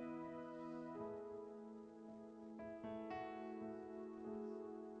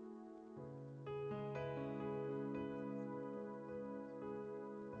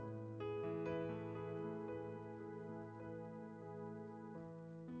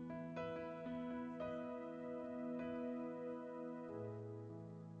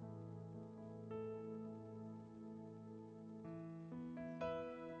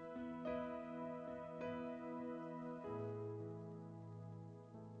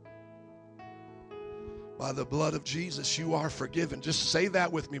 By the blood of Jesus, you are forgiven. Just say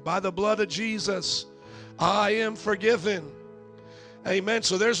that with me. By the blood of Jesus, I am forgiven. Amen.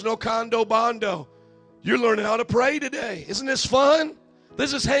 So there's no condo bondo. You're learning how to pray today. Isn't this fun?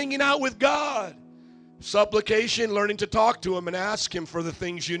 This is hanging out with God. Supplication, learning to talk to him and ask him for the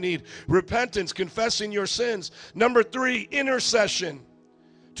things you need. Repentance, confessing your sins. Number 3, intercession.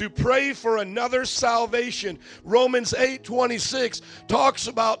 To pray for another salvation. Romans 8:26 talks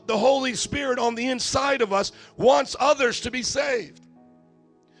about the Holy Spirit on the inside of us wants others to be saved.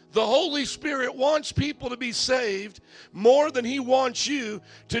 The Holy Spirit wants people to be saved more than he wants you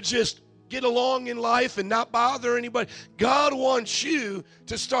to just get along in life and not bother anybody. God wants you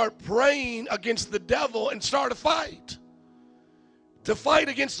to start praying against the devil and start a fight. To fight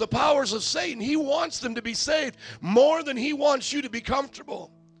against the powers of Satan. He wants them to be saved more than he wants you to be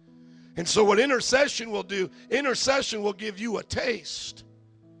comfortable. And so what intercession will do, intercession will give you a taste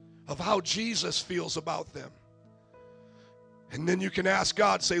of how Jesus feels about them. And then you can ask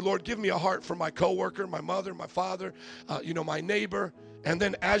God, say, Lord, give me a heart for my coworker, my mother, my father, my neighbor. And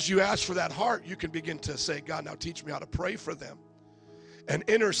then as you ask for that heart, you can begin to say, God, now teach me how to pray for them. And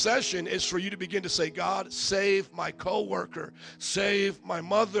intercession is for you to begin to say, God, save my coworker, save my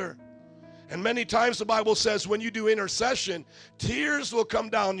mother. And many times the Bible says when you do intercession, tears will come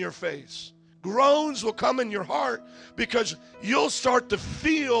down your face. Groans will come in your heart because you'll start to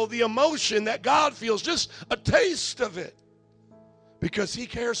feel the emotion that God feels, just a taste of it. Because he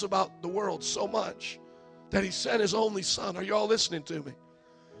cares about the world so much that he sent his only son. Are you all listening to me?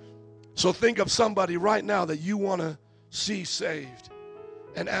 So think of somebody right now that you want to see saved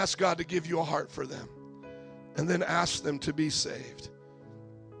and ask God to give you a heart for them. And then ask them to be saved.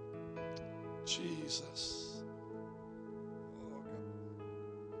 Jesus. Oh, God.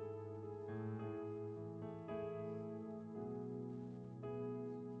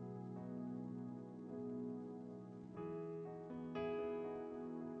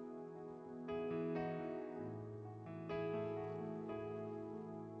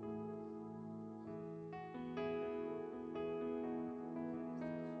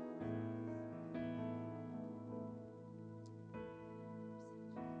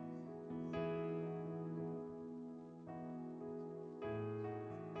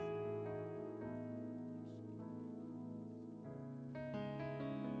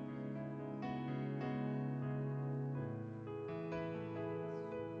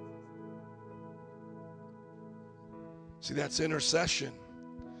 See, that's intercession.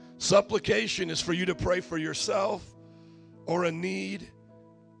 Supplication is for you to pray for yourself or a need.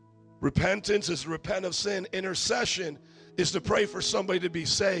 Repentance is to repent of sin. Intercession is to pray for somebody to be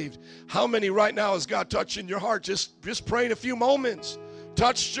saved. How many right now is God touching your heart? Just praying a few moments.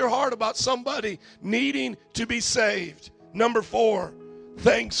 Touched your heart about somebody needing to be saved. Number 4,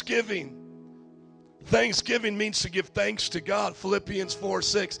 thanksgiving. Thanksgiving means to give thanks to God. Philippians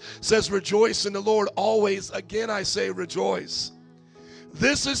 4:6 says, rejoice in the Lord always. Again, I say rejoice.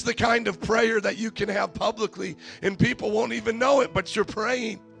 This is the kind of prayer that you can have publicly and people won't even know it, but you're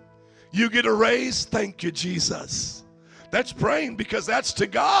praying. You get a raise, thank you, Jesus. That's praying because that's to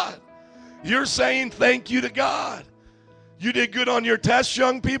God. You're saying thank you to God. You did good on your test,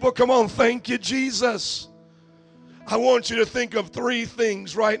 young people. Come on, thank you, Jesus. I want you to think of 3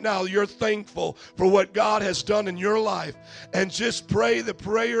 things right now. You're thankful for what God has done in your life. And just pray the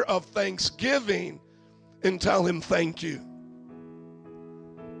prayer of thanksgiving and tell him thank you.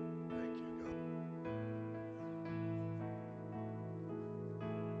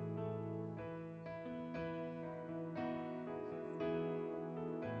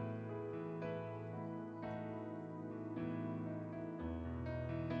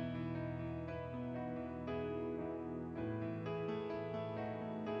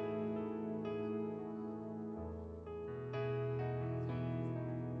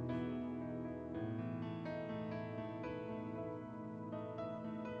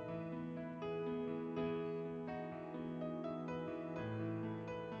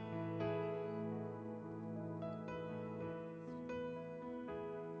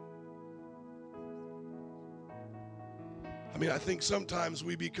 I think sometimes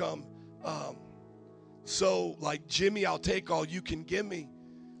we become so like, Jimmy, I'll take all you can give me.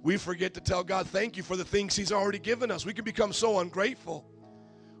 We forget to tell God thank you for the things he's already given us. We can become so ungrateful.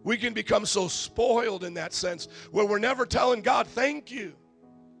 We can become so spoiled in that sense where we're never telling God thank you.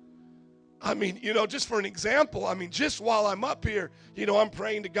 Just for an example, just while I'm up here, I'm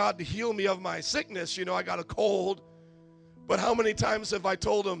praying to God to heal me of my sickness. I got a cold. But how many times have I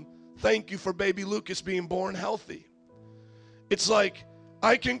told him, thank you for baby Lucas being born healthy? It's like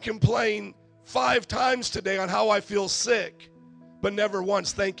I can complain 5 times today on how I feel sick, but never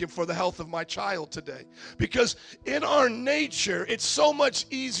once thank him for the health of my child today. Because in our nature, it's so much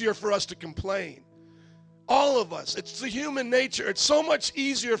easier for us to complain. All of us, it's the human nature. It's so much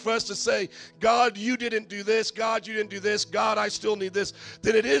easier for us to say, God, you didn't do this. God, you didn't do this. God, I still need this.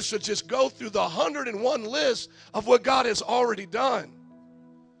 Than it is to just go through the 101 list of what God has already done.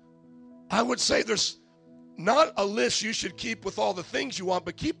 I would say there's not a list you should keep with all the things you want,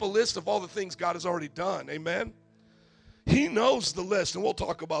 but keep a list of all the things God has already done. Amen? He knows the list, and we'll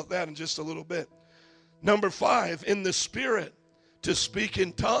talk about that in just a little bit. Number 5, in the Spirit, to speak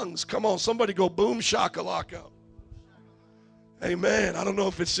in tongues. Come on, somebody go boom shakalaka. Amen. I don't know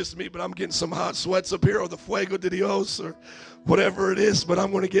if it's just me, but I'm getting some hot sweats up here, or the fuego de Dios, or whatever it is, but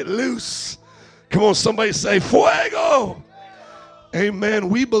I'm going to get loose. Come on, somebody say fuego. Amen.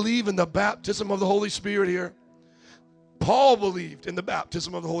 We believe in the baptism of the Holy Spirit here. Paul believed in the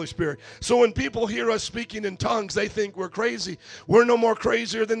baptism of the Holy Spirit. So when people hear us speaking in tongues, they think we're crazy. We're no more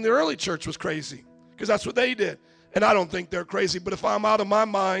crazier than the early church was crazy, because that's what they did. And I don't think they're crazy, but if I'm out of my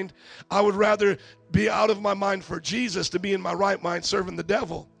mind, I would rather be out of my mind for Jesus to be in my right mind serving the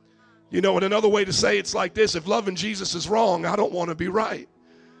devil. And another way to say it's like this: if loving Jesus is wrong, I don't want to be right.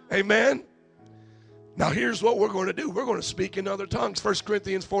 Amen? Now here's what we're going to do. We're going to speak in other tongues. 1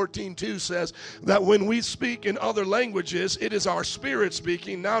 Corinthians 14:2 says that when we speak in other languages, it is our spirit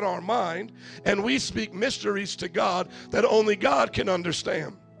speaking, not our mind. And we speak mysteries to God that only God can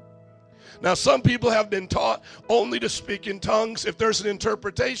understand. Now some people have been taught only to speak in tongues if there's an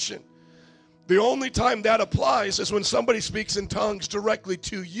interpretation. The only time that applies is when somebody speaks in tongues directly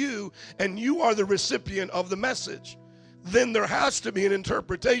to you and you are the recipient of the message. Then there has to be an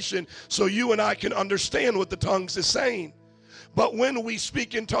interpretation so you and I can understand what the tongues is saying. But when we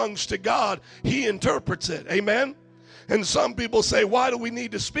speak in tongues to God, he interprets it. Amen? And some people say, why do we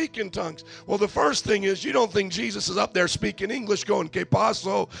need to speak in tongues? Well, the first thing is, you don't think Jesus is up there speaking English going, que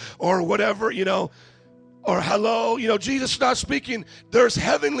paso, or whatever, or hello. Jesus is not speaking. There's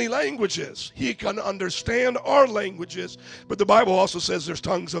heavenly languages. He can understand our languages. But the Bible also says there's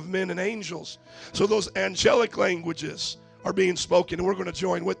tongues of men and angels. So those angelic languages are being spoken, and we're going to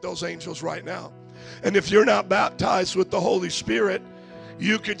join with those angels right now. And if you're not baptized with the Holy Spirit,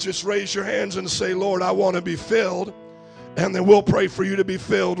 you could just raise your hands and say, Lord, I want to be filled. And then we'll pray for you to be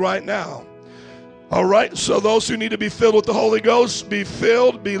filled right now. All right, so those who need to be filled with the Holy Ghost, be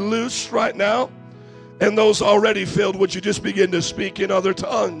filled, be loose right now. And those already filled, would you just begin to speak in other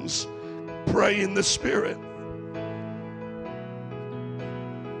tongues? Pray in the Spirit.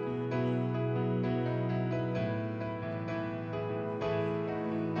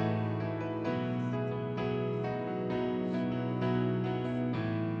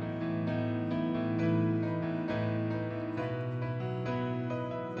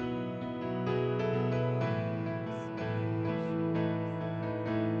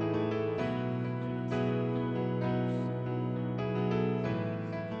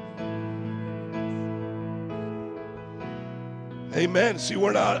 Amen. See,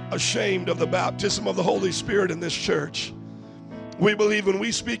 we're not ashamed of the baptism of the Holy Spirit in this church. We believe when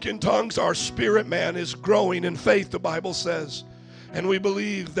we speak in tongues, our spirit man is growing in faith, the Bible says. And we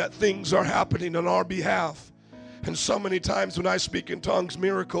believe that things are happening on our behalf. And so many times when I speak in tongues,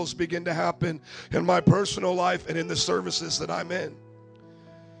 miracles begin to happen in my personal life and in the services that I'm in.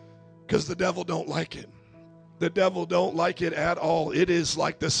 Because the devil don't like it. The devil don't like it at all. It is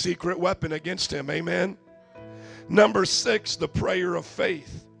like the secret weapon against him. Amen. Number 6, the prayer of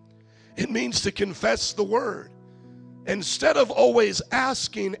faith. It means to confess the word. Instead of always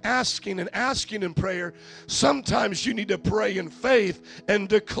asking in prayer, sometimes you need to pray in faith and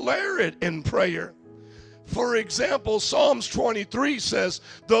declare it in prayer. For example, Psalms 23 says,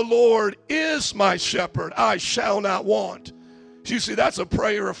 "The Lord is my shepherd, I shall not want." You see, that's a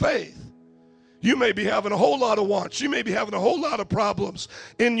prayer of faith. You may be having a whole lot of wants. You may be having a whole lot of problems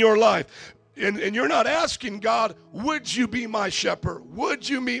in your life. And you're not asking God, would you be my shepherd? Would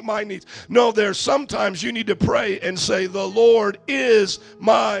you meet my needs? No, there's sometimes you need to pray and say, the Lord is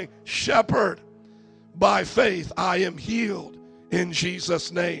my shepherd. By faith, I am healed in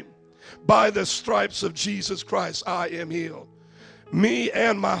Jesus' name. By the stripes of Jesus Christ, I am healed. Me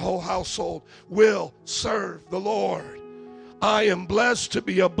and my whole household will serve the Lord. I am blessed to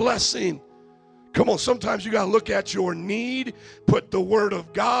be a blessing. Come on, sometimes you got to look at your need, put the word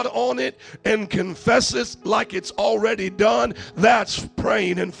of God on it, and confess it like it's already done. That's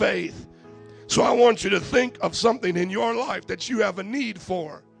praying in faith. So I want you to think of something in your life that you have a need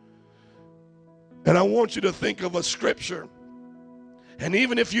for. And I want you to think of a scripture. And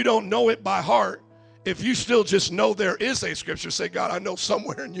even if you don't know it by heart, if you still just know there is a scripture, say, God, I know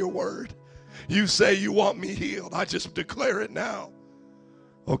somewhere in your word you say you want me healed. I just declare it now.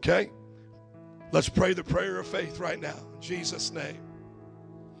 Okay? Let's pray the prayer of faith right now. In Jesus' name.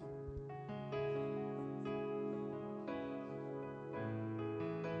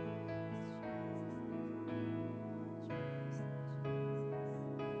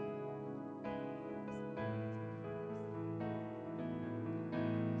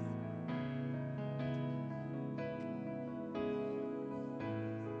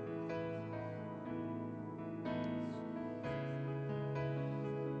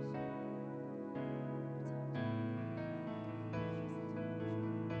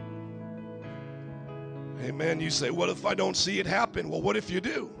 Amen. You say, what if I don't see it happen? Well, what if you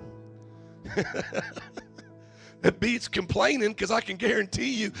do? It beats complaining, because I can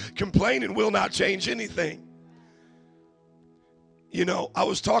guarantee you complaining will not change anything. You know, I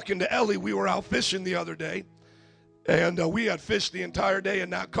was talking to Ellie. We were out fishing the other day, and we had fished the entire day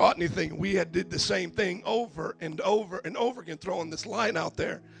and not caught anything. We had did the same thing over and over and over again, throwing this line out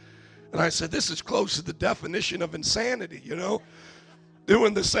there. And I said, this is close to the definition of insanity, you know?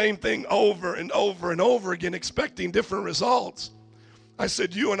 Doing the same thing over and over and over again, expecting different results. I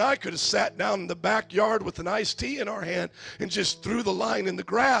said, you and I could have sat down in the backyard with an iced tea in our hand and just threw the line in the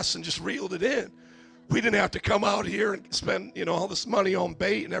grass and just reeled it in. We didn't have to come out here and spend, you know, all this money on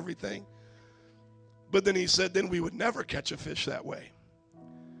bait and everything. But then he said, then we would never catch a fish that way.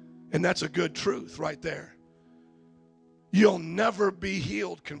 And that's a good truth right there. You'll never be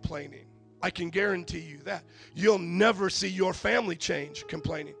healed complaining. I can guarantee you that. You'll never see your family change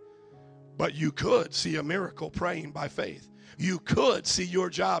complaining. But you could see a miracle praying by faith. You could see your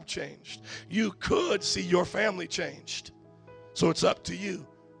job changed. You could see your family changed. So it's up to you.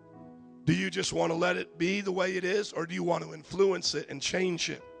 Do you just want to let it be the way it is, or do you want to influence it and change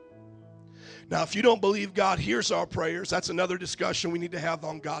it? Now, if you don't believe God hears our prayers, that's another discussion we need to have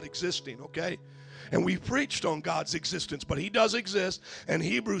on God existing, okay? And we preached on God's existence, but he does exist, and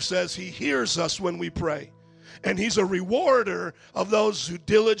Hebrews says he hears us when we pray. And he's a rewarder of those who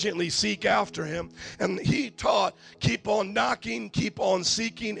diligently seek after him. And he taught, keep on knocking, keep on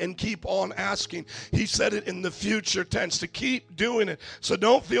seeking, and keep on asking. He said it in the future tense, to keep doing it. So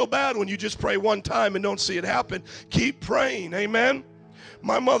don't feel bad when you just pray one time and don't see it happen. Keep praying, amen?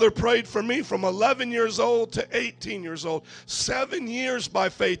 My mother prayed for me from 11 years old to 18 years old. 7 years by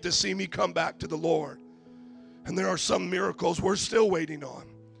faith to see me come back to the Lord. And there are some miracles we're still waiting on.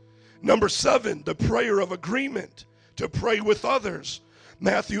 Number 7, the prayer of agreement, to pray with others.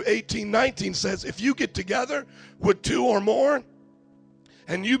 Matthew 18:19 says, if you get together with 2 or more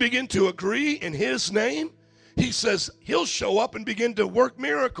and you begin to agree in his name, he says he'll show up and begin to work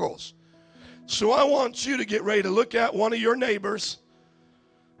miracles. So I want you to get ready to look at one of your neighbors.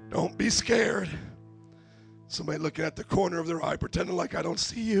 Don't be scared. Somebody looking at the corner of their eye, pretending like I don't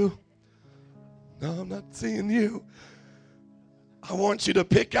see you. No, I'm not seeing you. I want you to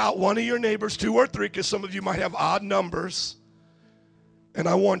pick out one of your neighbors, 2 or 3, because some of you might have odd numbers. And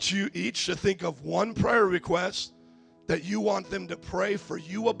I want you each to think of one prayer request that you want them to pray for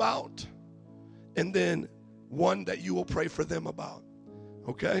you about, and then one that you will pray for them about.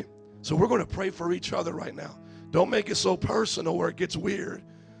 Okay? So we're going to pray for each other right now. Don't make it so personal where it gets weird.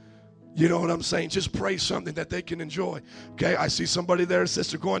 You know what I'm saying? Just pray something that they can enjoy. Okay, I see somebody there.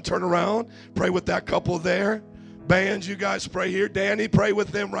 Sister, go and turn around. Pray with that couple there. Bands, you guys pray here. Danny, pray with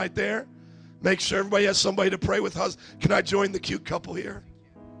them right there. Make sure everybody has somebody to pray with. Can I join the cute couple here?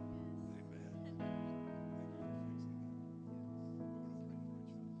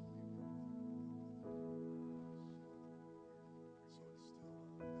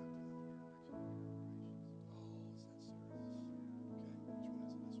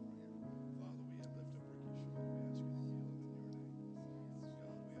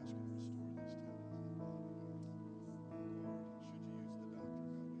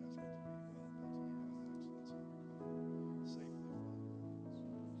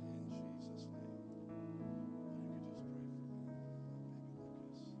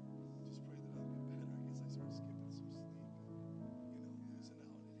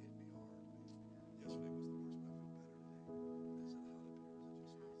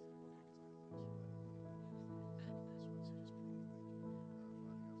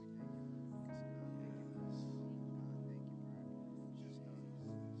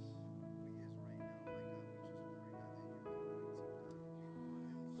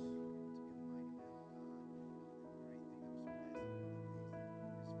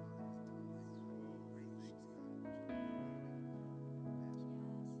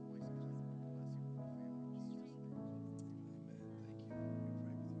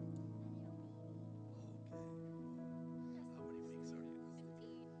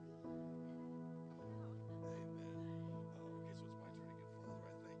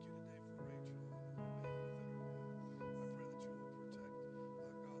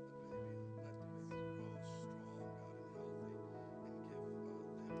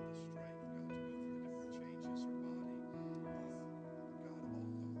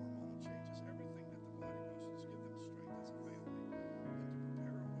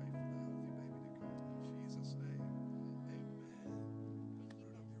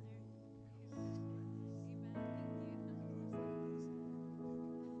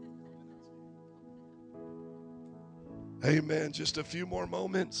 Amen. Just a few more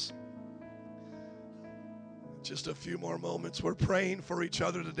moments. Just a few more moments. We're praying for each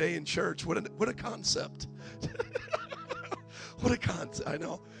other today in church. What a concept. What a concept. I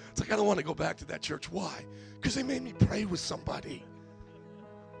know. It's like I don't want to go back to that church. Why? Because they made me pray with somebody.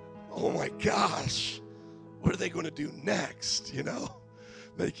 Oh my gosh. What are they going to do next? You know?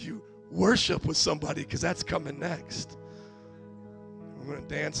 Make you worship with somebody, because that's coming next. We're going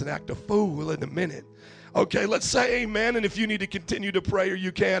to dance and act a fool in a minute. Okay, let's say amen. And if you need to continue to pray, or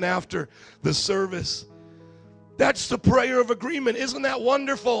you can after the service. That's the prayer of agreement. Isn't that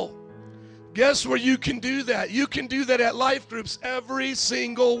wonderful? Guess where you can do that? You can do that at life groups every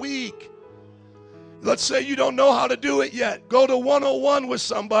single week. Let's say you don't know how to do it yet. Go to 101 with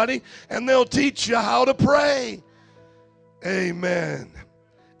somebody and they'll teach you how to pray. Amen.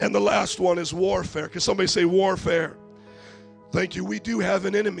 And the last one is warfare. Can somebody say warfare? Thank you. We do have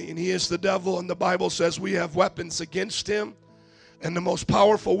an enemy, and he is the devil, and the Bible says we have weapons against him. And the most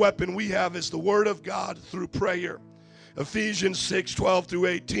powerful weapon we have is the Word of God through prayer. Ephesians 6:12 through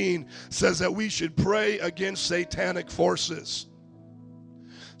 18 says that we should pray against satanic forces.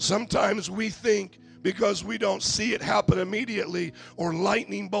 Sometimes we think because we don't see it happen immediately, or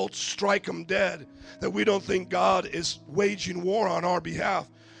lightning bolts strike them dead, that we don't think God is waging war on our behalf.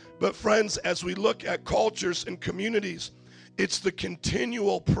 But friends, as we look at cultures and communities, it's the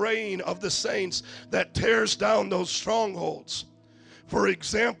continual praying of the saints that tears down those strongholds. For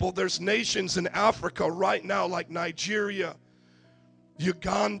example, there's nations in Africa right now like Nigeria,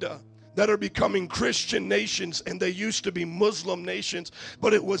 Uganda, that are becoming Christian nations, and they used to be Muslim nations,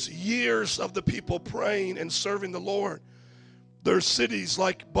 but it was years of the people praying and serving the Lord. There's cities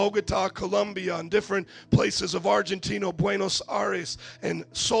like Bogota, Colombia, and different places of Argentina, Buenos Aires, and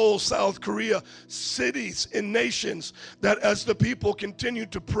Seoul, South Korea, cities and nations that as the people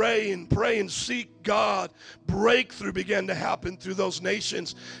continued to pray and seek God, breakthrough began to happen through those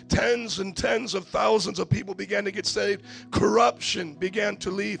nations. Tens and tens of thousands of people began to get saved. Corruption began to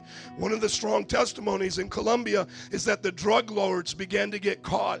leave. One of the strong testimonies in Colombia is that the drug lords began to get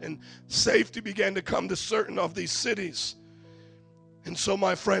caught, and safety began to come to certain of these cities. And so,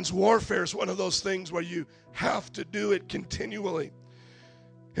 my friends, warfare is one of those things where you have to do it continually.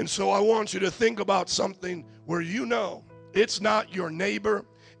 And so I want you to think about something where you know it's not your neighbor.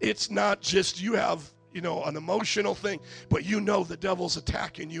 It's not just you have, an emotional thing, but you know the devil's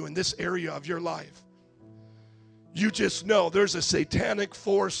attacking you in this area of your life. you just know there's a satanic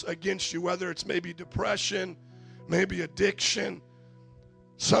force against you, whether it's maybe depression, maybe addiction,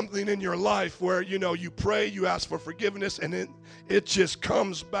 something in your life where, you pray, you ask for forgiveness, and it just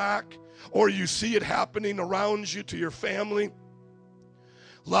comes back, or you see it happening around you to your family.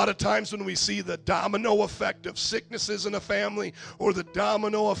 A lot of times when we see the domino effect of sicknesses in a family or the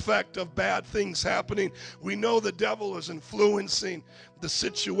domino effect of bad things happening, we know the devil is influencing the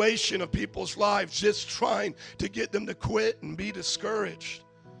situation of people's lives, just trying to get them to quit and be discouraged.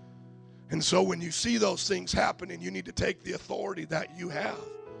 And so when you see those things happening, you need to take the authority that you have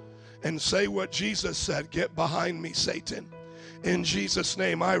and say what Jesus said, "Get behind me, Satan. In Jesus'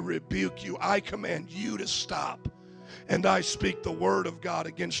 name, I rebuke you. I command you to stop. And I speak the word of God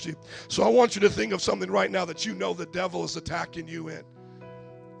against you." So I want you to think of something right now that you know the devil is attacking you in.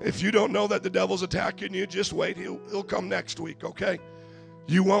 If you don't know that the devil's attacking you, just wait. He'll come next week, okay?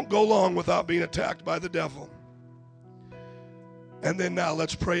 You won't go long without being attacked by the devil. And then now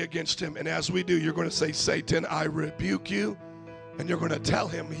let's pray against him. And as we do, you're going to say, "Satan, I rebuke you." And you're going to tell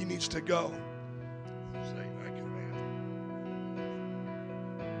him he needs to go. Satan, I command.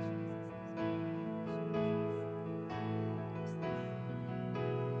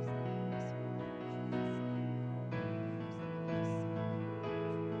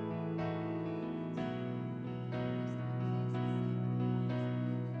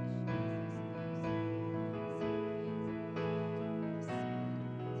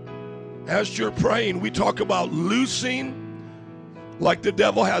 As you're praying, we talk about loosing. Like the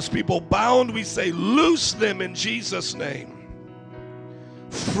devil has people bound, we say, loose them in Jesus' name.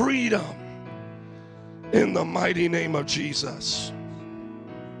 Freedom in the mighty name of Jesus.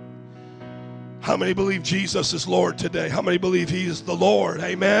 How many believe Jesus is Lord today? How many believe he is the Lord?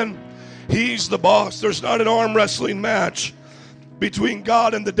 Amen. He's the boss. There's not an arm wrestling match between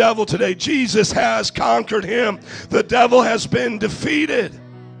God and the devil today. Jesus has conquered him. The devil has been defeated.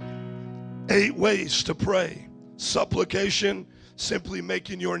 8 ways to pray. Supplication, simply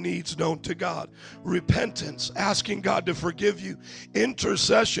making your needs known to God. Repentance, asking God to forgive you.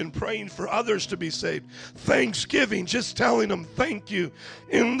 Intercession, praying for others to be saved. Thanksgiving, just telling them thank you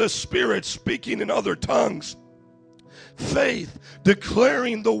in the Spirit, speaking in other tongues. Faith,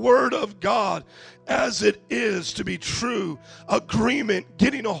 declaring the word of God as it is to be true. Agreement,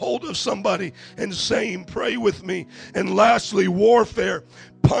 getting a hold of somebody and saying, "Pray with me." And lastly, warfare,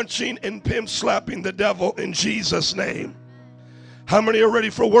 punching and pimp slapping the devil in Jesus' name. How many are ready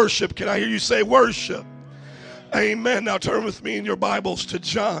for worship? Can I hear you say worship? Amen. Now turn with me in your Bibles to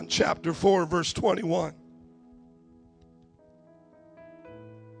John chapter 4, verse 21.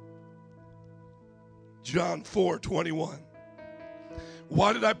 John 4:21.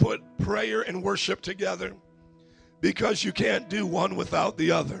 Why did I put prayer and worship together? Because you can't do one without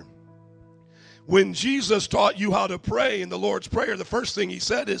the other. When Jesus taught you how to pray in the Lord's Prayer, the first thing he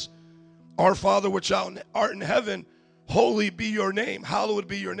said is, "Our Father which art in heaven, holy be your name, hallowed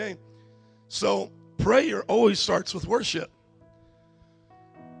be your name." So prayer always starts with worship.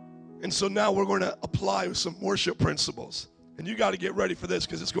 And so now we're going to apply some worship principles. And you got to get ready for this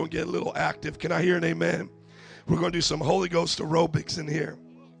because it's going to get a little active. Can I hear an amen? We're going to do some Holy Ghost aerobics in here.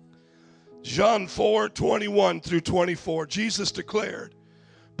 John 4:21 through 24. Jesus declared,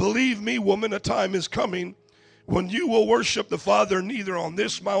 "Believe me, woman, a time is coming when you will worship the Father neither on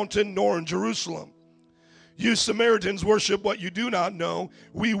this mountain nor in Jerusalem. You Samaritans worship what you do not know.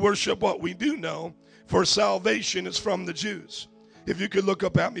 We worship what we do know, for salvation is from the Jews." If you could look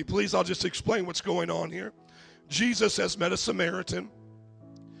up at me, please, I'll just explain what's going on here. Jesus has met a Samaritan.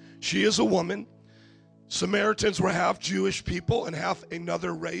 She is a woman. Samaritans were half Jewish people and half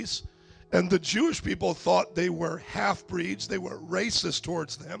another race. And the Jewish people thought they were half-breeds. They were racist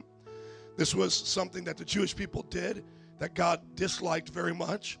towards them. This was something that the Jewish people did that God disliked very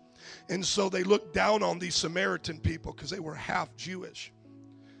much. And so they looked down on these Samaritan people because they were half Jewish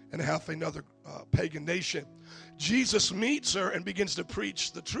and half another pagan nation. Jesus meets her and begins to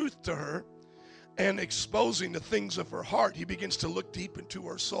preach the truth to her. And exposing the things of her heart, he begins to look deep into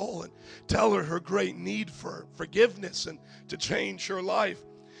her soul and tell her great need for forgiveness and to change her life.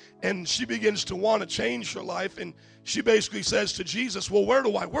 And she begins to want to change her life. And she basically says to Jesus, "Well, where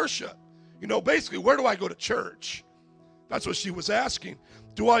do I worship? Basically, where do I go to church?" That's what she was asking.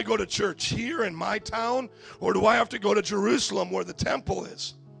 Do I go to church here in my town, or do I have to go to Jerusalem where the temple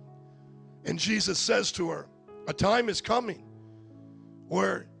is? And Jesus says to her, a time is coming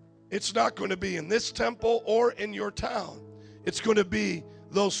where it's not going to be in this temple or in your town. It's going to be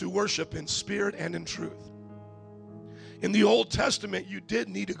those who worship in spirit and in truth. In the Old Testament, you did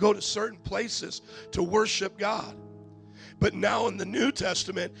need to go to certain places to worship God. But now in the New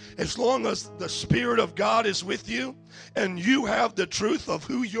Testament, as long as the Spirit of God is with you and you have the truth of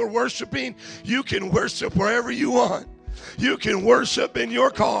who you're worshiping, you can worship wherever you want. You can worship in your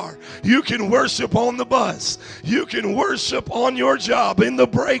car. You can worship on the bus. You can worship on your job, in the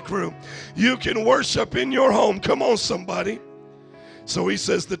break room. You can worship in your home. Come on, somebody. So he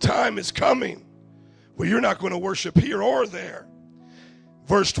says the time is coming where you're not going to worship here or there.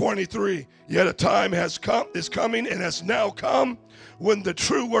 Verse 23, yet a time is coming and has now come when the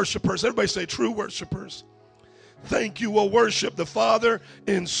true worshipers, everybody say true worshipers, thank you, will worship the Father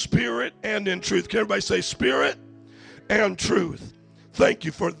in spirit and in truth. Can everybody say spirit and truth? Thank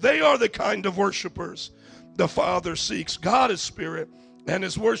you, for they are the kind of worshipers the Father seeks. God is spirit, and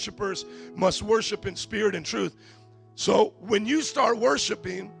his worshipers must worship in spirit and truth. So when you start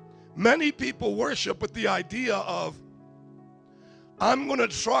worshiping, many people worship with the idea of, I'm going to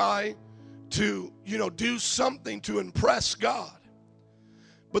try to, do something to impress God.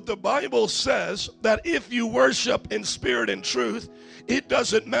 But the Bible says that if you worship in spirit and truth, it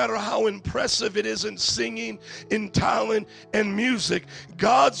doesn't matter how impressive it is in singing, in talent, and music.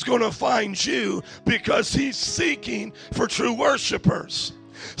 God's going to find you because he's seeking for true worshipers.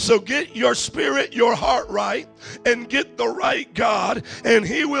 So get your spirit, your heart right, and get the right God, and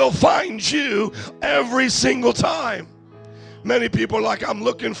he will find you every single time. Many people are like, I'm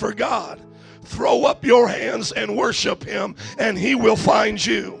looking for God. Throw up your hands and worship him, and he will find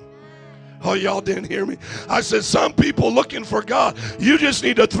you. Oh, y'all didn't hear me. I said, some people looking for God. You just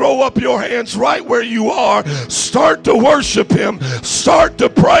need to throw up your hands right where you are. Start to worship him. Start to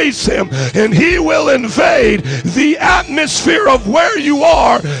praise him. And he will invade the atmosphere of where you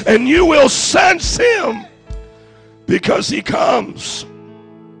are. And you will sense him because he comes.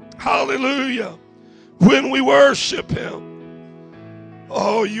 Hallelujah. When we worship him.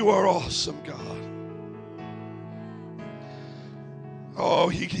 Oh, you are awesome, God. Oh,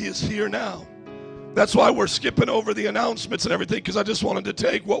 he is here now. That's why we're skipping over the announcements and everything, because I just wanted to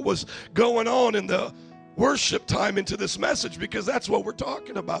take what was going on in the worship time into this message, because that's what we're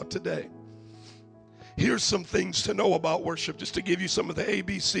talking about today. Here's some things to know about worship, just to give you some of the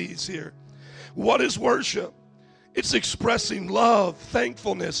ABCs here. What is worship? It's expressing love,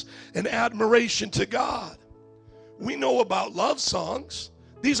 thankfulness, and admiration to God. We know about love songs.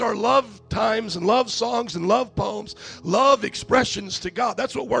 These are love times and love songs and love poems, love expressions to God.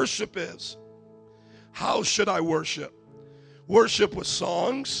 That's what worship is. How should I worship? Worship with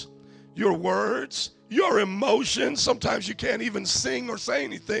songs, your words, your emotions. Sometimes you can't even sing or say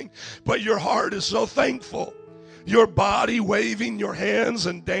anything, but your heart is so thankful. Your body waving your hands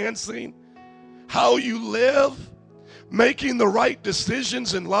and dancing. How you live, making the right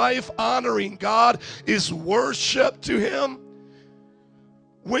decisions in life, honoring God is worship to him.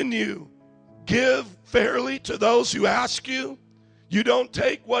 When you give fairly to those who ask you, you don't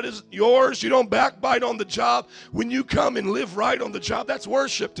take what is yours, you don't backbite on the job. When you come and live right on the job, that's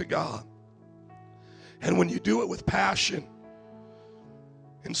worship to God. And when you do it with passion.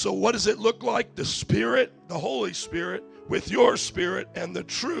 And so what does it look like? The Spirit, the Holy Spirit, with your spirit and the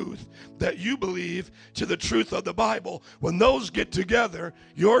truth that you believe to the truth of the Bible. When those get together,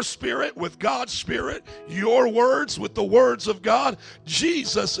 your spirit with God's spirit, your words with the words of God,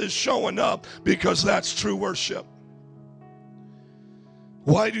 Jesus is showing up, because that's true worship.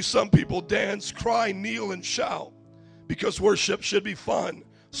 Why do some people dance, cry, kneel, and shout? Because worship should be fun,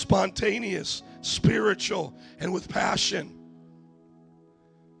 spontaneous, spiritual, and with passion.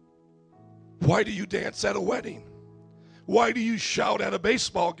 Why do you dance at a wedding? Why do you shout at a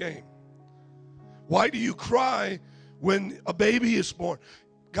baseball game? Why do you cry when a baby is born?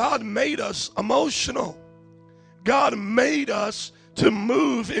 God made us emotional. God made us to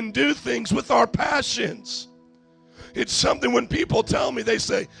move and do things with our passions. It's something when people tell me, they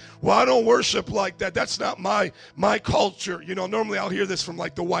say, well, I don't worship like that. That's not my culture. Normally I'll hear this from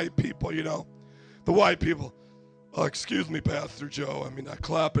like the white people, the white people. Oh, excuse me, Pastor Joe. I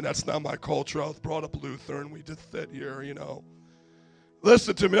clap, and that's not my culture. I was brought up Lutheran. We just sit here,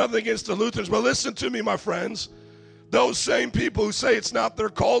 Listen to me. Nothing against the Lutherans, but listen to me, my friends. Those same people who say it's not their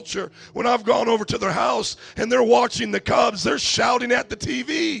culture, when I've gone over to their house and they're watching the Cubs, they're shouting at the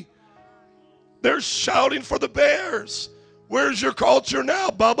TV. They're shouting for the Bears. Where's your culture now,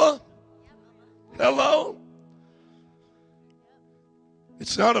 Bubba? Hello?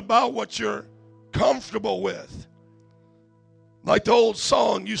 It's not about what you're comfortable with. Like the old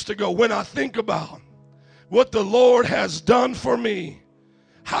song used to go, when I think about what the Lord has done for me,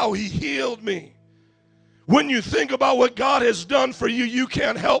 how he healed me. When you think about what God has done for you, you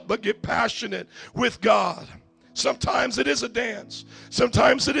can't help but get passionate with God. Sometimes it is a dance.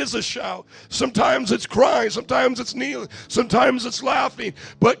 Sometimes it is a shout. Sometimes it's crying. Sometimes it's kneeling. Sometimes it's laughing.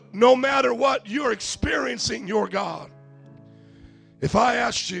 But no matter what, you're experiencing your God. If I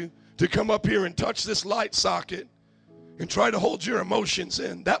asked you to come up here and touch this light socket and try to hold your emotions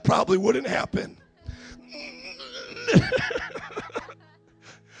in, that probably wouldn't happen.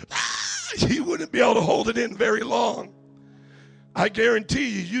 You wouldn't be able to hold it in very long. I guarantee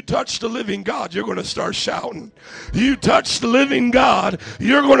you, you touch the living God, you're going to start shouting. You touch the living God,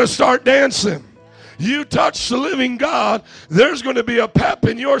 you're going to start dancing. You touch the living God, there's going to be a pep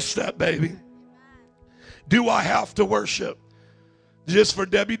in your step, baby. Do I have to worship? Just for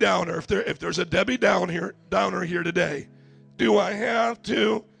Debbie Downer, if there's a Debbie Downer here today, do I have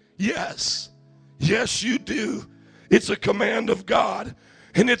to? Yes. Yes, you do. It's a command of God,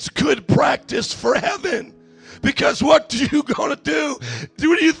 and it's good practice for heaven. Because what are you going to do?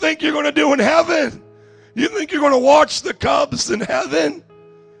 What do you think you're going to do in heaven? You think you're going to watch the Cubs in heaven?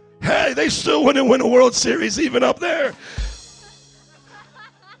 Hey, they still wouldn't win a World Series even up there.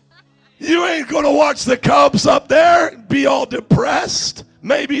 You ain't going to watch the Cubs up there and be all depressed.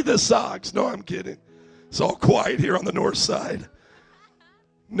 Maybe the Sox. No, I'm kidding. It's all quiet here on the north side.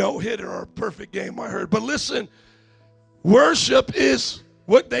 No hitter or perfect game, I heard. But listen, worship is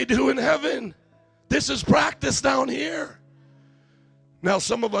what they do in heaven. This is practice down here. Now,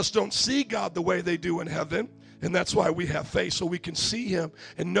 some of us don't see God the way they do in heaven, and that's why we have faith, so we can see him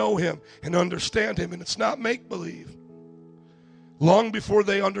and know him and understand him, and it's not make-believe. Long before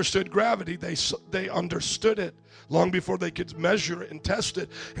they understood gravity, they understood it. Long before they could measure it and test it.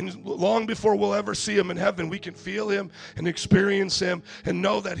 And long before we'll ever see him in heaven, we can feel him and experience him and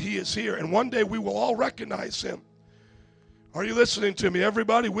know that he is here. And one day we will all recognize him. Are you listening to me?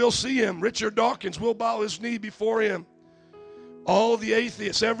 Everybody, we'll see him. Richard Dawkins will bow his knee before him. All the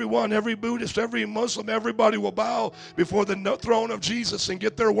atheists, everyone, every Buddhist, every Muslim, everybody will bow before the throne of Jesus and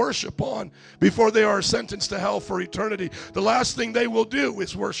get their worship on before they are sentenced to hell for eternity. The last thing they will do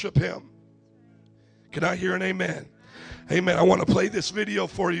is worship him. Can I hear an amen? Amen. I want to play this video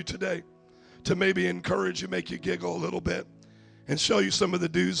for you today to maybe encourage you, make you giggle a little bit, and show you some of the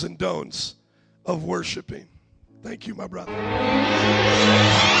do's and don'ts of worshiping. Thank you, my brother.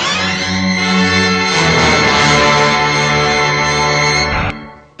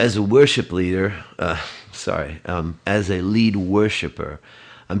 As a worship leader, as a lead worshiper,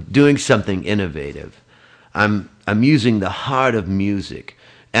 I'm doing something innovative. I'm using the heart of music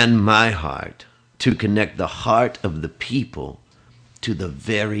and my heart to connect the heart of the people to the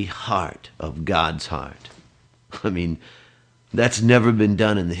very heart of God's heart. I mean, that's never been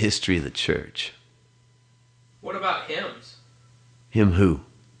done in the history of the church. What about hymns? Him who?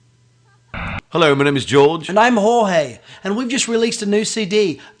 Hello, my name is George. And I'm Jorge, and we've just released a new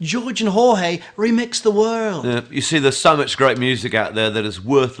CD, George and Jorge Remix the World. You see, there's so much great music out there that is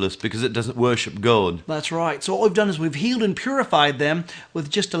worthless because it doesn't worship God. That's right. So what we've done is we've healed and purified them with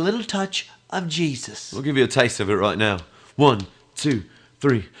just a little touch of Jesus. I'll give you a taste of it right now. 1, 2,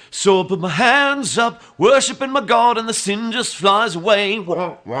 3. So I put my hands up, worshiping my God, and the sin just flies away.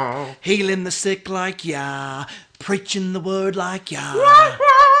 Wah, wah. Healing the sick like Yah, preaching the word like Yah.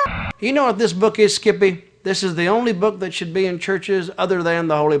 You know what this book is, Skippy? This is the only book that should be in churches other than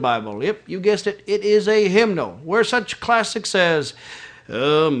the Holy Bible. Yep, you guessed it. It is a hymnal where such classics as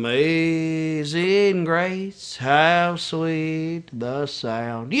Amazing Grace, how sweet the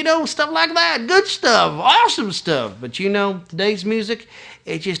sound. You know, stuff like that. Good stuff. Awesome stuff. But you know, today's music,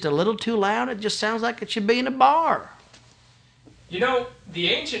 it's just a little too loud. It just sounds like it should be in a bar. You know, the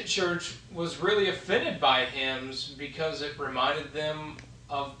ancient church was really offended by hymns because it reminded them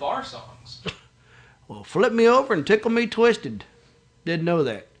of bar songs. Well, flip me over and tickle me twisted. Didn't know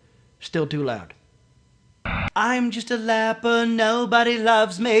that. Still too loud. I'm just a leper, nobody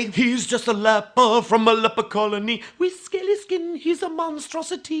loves me. He's just a leper from a leper colony. With scaly skin, he's a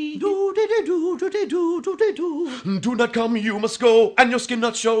monstrosity. Do-de-de-do, Do not come, you must go, and your skin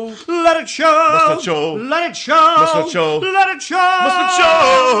not show. let it show. Must not show. Let it show. Must not show. Let it show. Must not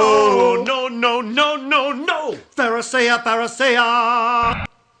show. No, no, no, no, no. Pharisee, Pharisee.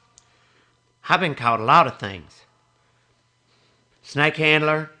 I've been called a lot of things. Snake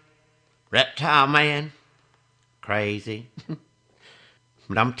handler, reptile man, crazy.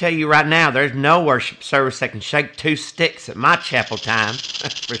 But I'm tell you right now, there's no worship service that can shake 2 sticks at my chapel time.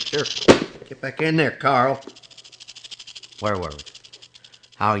 That's for sure. Get back in there, Carl. Where were we?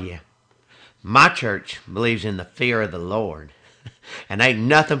 Oh, yeah. My church believes in the fear of the Lord. And ain't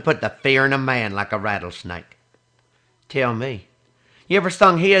nothing put the fear in a man like a rattlesnake. Tell me. You ever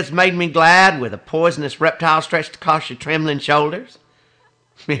sung He Has Made Me Glad with a poisonous reptile stretched across your trembling shoulders?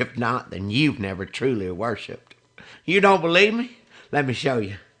 If not, then you've never truly worshipped. You don't believe me? Let me show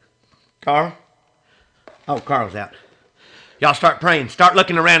you. Carl? Oh, Carl's out. Y'all start praying. Start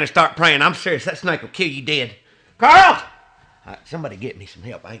looking around and start praying. I'm serious. That snake will kill you dead. Carl! All right, somebody get me some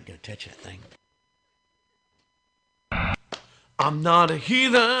help. I ain't gonna touch that thing. I'm not a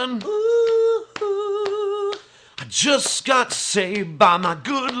heathen. Ooh, I just got saved by my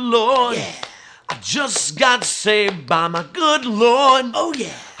good Lord. Yeah. I just got saved by my good Lord. Oh,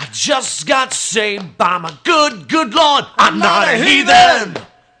 yeah. I just got saved by my good Lord. I'm not a heathen.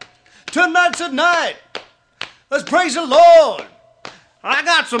 Tonight's the night. Let's praise the Lord. I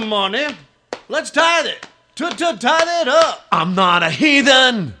got some money. Let's tithe it. Tithe it up. I'm not a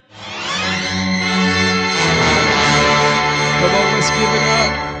heathen. Come on, let's give it up.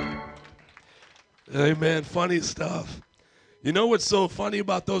 Amen. Funny stuff. You know what's so funny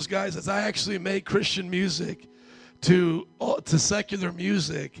about those guys is I actually made Christian music to secular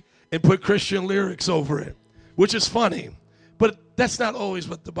music and put Christian lyrics over it, which is funny. But that's not always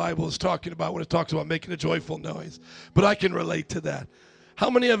what the Bible is talking about when it talks about making a joyful noise. But I can relate to that. How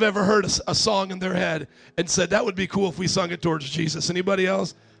many have ever heard a song in their head and said, that would be cool if we sung it towards Jesus? Anybody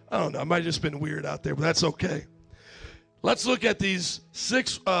else? I don't know. It might have just been weird out there, but that's okay. Let's look at these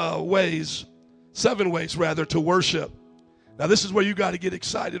 7 ways to worship. Now, this is where you got to get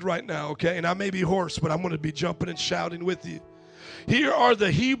excited right now, okay? And I may be hoarse, but I'm going to be jumping and shouting with you. Here are the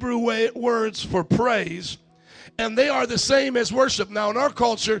Hebrew words for praise, and they are the same as worship. Now, in our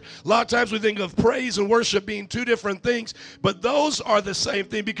culture, a lot of times we think of praise and worship being two different things, but those are the same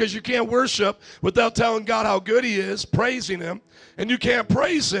thing because you can't worship without telling God how good he is, praising him, and you can't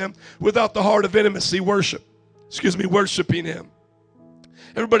praise him without the heart of intimacy, worshiping him.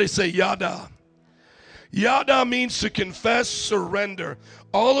 Everybody say yada. Yada means to confess, surrender.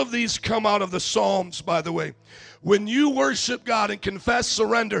 All of these come out of the Psalms, by the way. When you worship God and confess,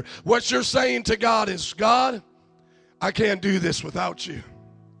 surrender, what you're saying to God is, God, I can't do this without you.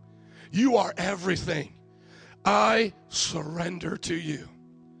 You are everything. I surrender to you.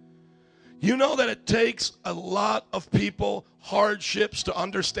 You know that it takes a lot of people, hardships, to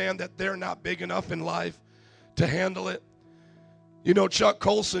understand that they're not big enough in life to handle it. You know, Chuck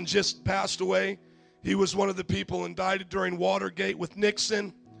Colson just passed away. He was one of the people indicted during Watergate with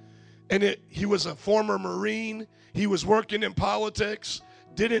Nixon. And he was a former Marine. He was working in politics,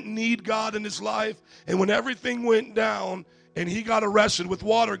 didn't need God in his life. And when everything went down and he got arrested with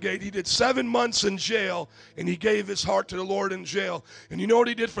Watergate, he did 7 months in jail, and he gave his heart to the Lord in jail. And you know what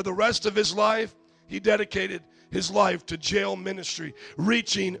he did for the rest of his life? He dedicated his life to jail ministry,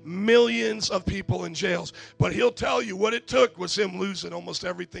 reaching millions of people in jails. But he'll tell you what it took was him losing almost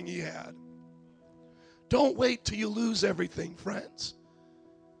everything he had. Don't wait till you lose everything, friends.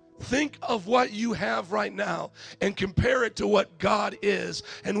 Think of what you have right now and compare it to what God is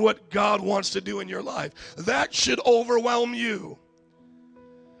and what God wants to do in your life. That should overwhelm you.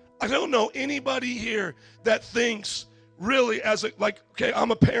 I don't know anybody here that thinks really okay,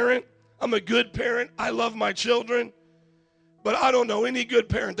 I'm a parent. I'm a good parent. I love my children. But I don't know any good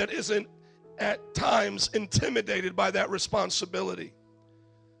parent that isn't at times intimidated by that responsibility.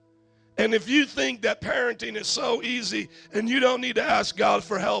 And if you think that parenting is so easy and you don't need to ask God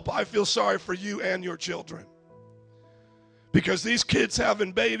for help, I feel sorry for you and your children. Because these kids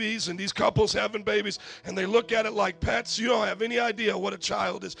having babies and these couples having babies, and they look at it like pets, you don't have any idea what a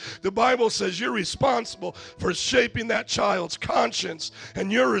child is. The Bible says you're responsible for shaping that child's conscience,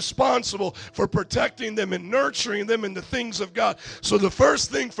 and you're responsible for protecting them and nurturing them in the things of God. So the first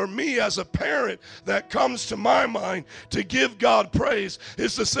thing for me as a parent that comes to my mind to give God praise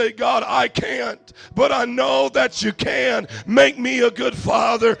is to say, God, I can't, but I know that you can. Make me a good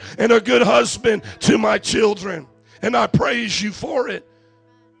father and a good husband to my children. And I praise you for it.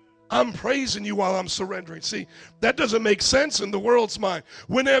 I'm praising you while I'm surrendering. See, that doesn't make sense in the world's mind.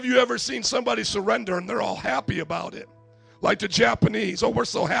 When have you ever seen somebody surrender and they're all happy about it? Like the Japanese, oh, we're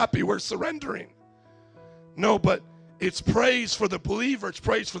so happy we're surrendering. No, but it's praise for the believer, it's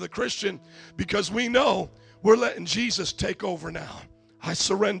praise for the Christian, because we know we're letting Jesus take over now. I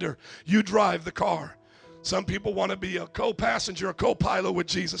surrender. You drive the car. Some people want to be a co-passenger, a co-pilot with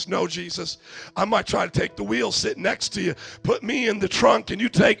Jesus. No, Jesus, I might try to take the wheel, sit next to you. Put me in the trunk and you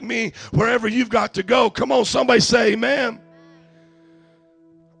take me wherever you've got to go. Come on, somebody say amen.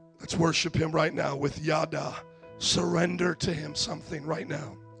 Let's worship him right now with yada. Surrender to him something right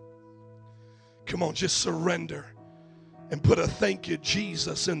now. Come on, just surrender and put a thank you,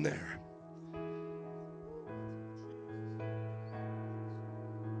 Jesus, in there.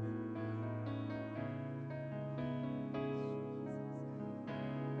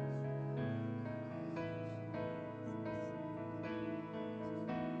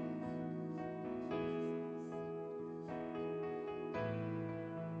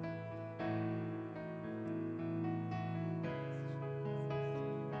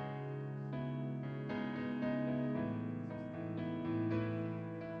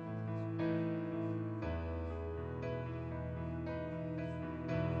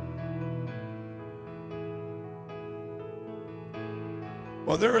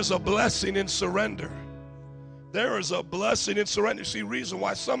 Well, there is a blessing in surrender. There is a blessing in surrender. See, reason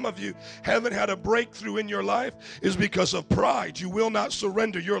why some of you haven't had a breakthrough in your life is because of pride. You will not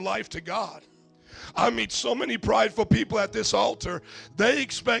surrender your life to God. I meet so many prideful people at this altar. They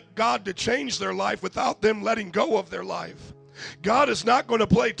expect God to change their life without them letting go of their life. God is not going to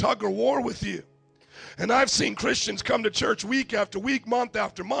play tug or war with you. And I've seen Christians come to church week after week, month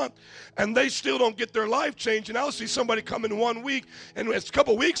after month, and they still don't get their life changed. And I'll see somebody come in 1 week, and as a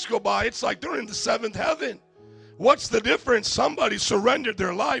couple weeks go by, it's like they're in the seventh heaven. What's the difference? Somebody surrendered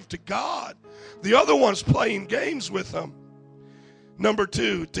their life to God. The other one's playing games with them. Number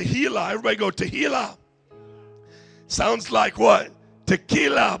 2, tehillah. Everybody go, tehillah. Sounds like what?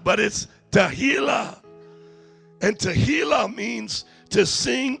 Tequila, but it's tehillah. And tehillah means to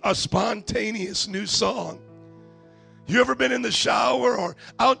sing a spontaneous new song. You ever been in the shower or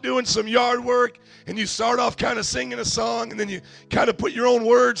out doing some yard work and you start off kind of singing a song and then you kind of put your own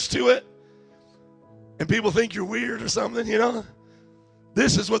words to it and people think you're weird or something, you know?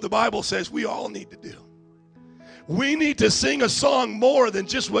 This is what the Bible says we all need to do. We need to sing a song more than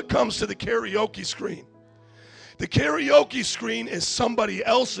just what comes to the karaoke screen. The karaoke screen is somebody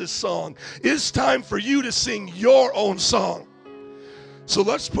else's song. It's time for you to sing your own song. So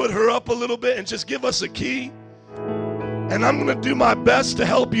let's put her up a little bit and just give us a key. And I'm going to do my best to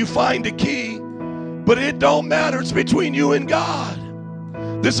help you find a key. But it don't matter. It's between you and God.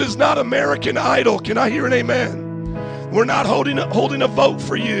 This is not American Idol. Can I hear an amen? We're not holding a vote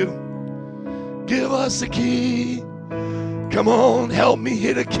for you. Give us a key. Come on, help me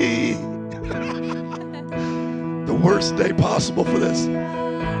hit a key. The worst day possible for this.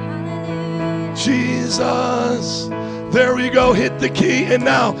 Jesus. There we go, hit the key. And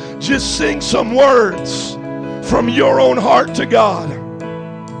now just sing some words from your own heart to God.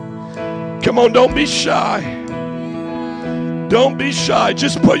 Come on, don't be shy. Don't be shy.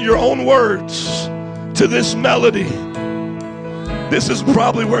 Just put your own words to this melody. This is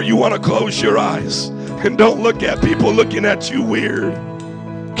probably where you want to close your eyes. And don't look at people looking at you weird.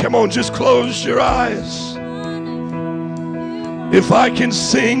 Come on, just close your eyes. If I can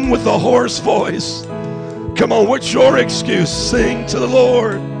sing with a hoarse voice, come on, what's your excuse? Sing to the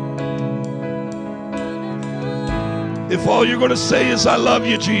Lord. If all you're going to say is, I love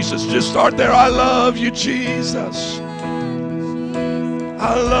you, Jesus, just start there. I love you, Jesus.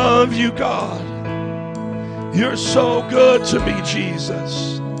 I love you, God. You're so good to me,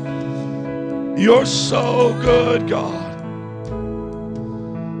 Jesus. You're so good, God.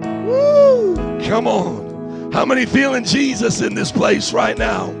 Woo! Come on. How many feeling Jesus in this place right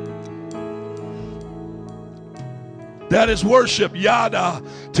now? That is worship, yada,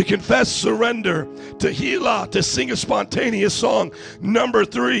 to confess surrender, tehillah, to sing a spontaneous song. Number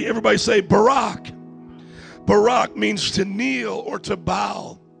 3, everybody say barak. Barak means to kneel or to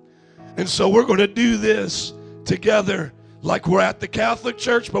bow. And so we're going to do this together like we're at the Catholic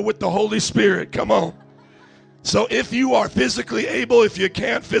Church, but with the Holy Spirit. Come on. So if you are physically able, if you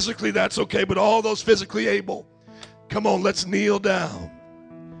can't physically, that's okay. But all those physically able, come on, let's kneel down.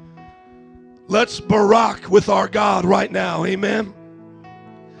 Let's barak with our God right now. Amen.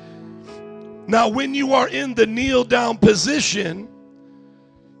 Now, when you are in the kneel down position,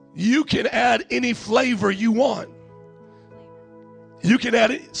 you can add any flavor you want. You can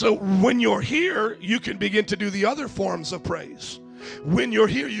add it. So when you're here, you can begin to do the other forms of praise. When you're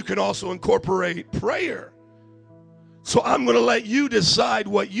here, you can also incorporate prayer. So I'm going to let you decide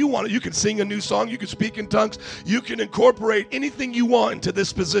what you want. You can sing a new song. You can speak in tongues. You can incorporate anything you want into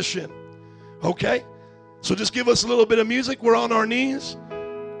this position. Okay? So just give us a little bit of music. We're on our knees.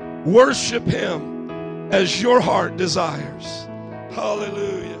 Worship him as your heart desires.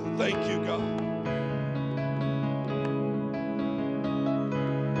 Hallelujah. Thank you, God.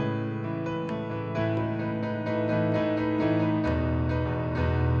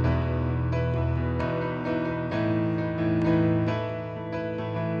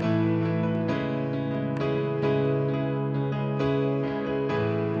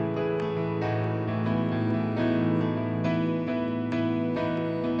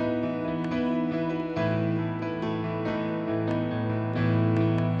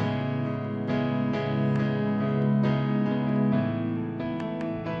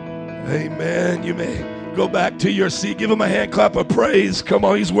 Amen. You may go back to your seat. Give him a hand clap of praise. Come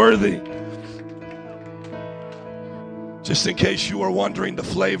on, he's worthy. Just in case you were wondering the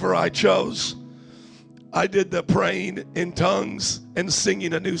flavor I chose, I did the praying in tongues and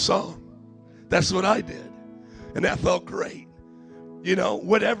singing a new song. That's what I did. And that felt great. You know,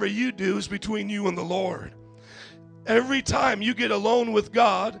 whatever you do is between you and the Lord. Every time you get alone with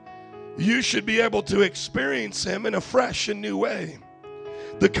God, you should be able to experience him in a fresh and new way.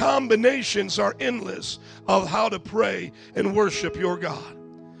 The combinations are endless of how to pray and worship your God.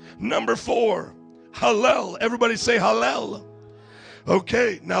 Number 4, Hallel. Everybody say Hallel.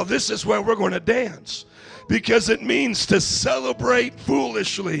 Okay, now this is where we're going to dance, because it means to celebrate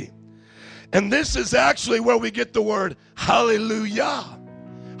foolishly. And this is actually where we get the word hallelujah.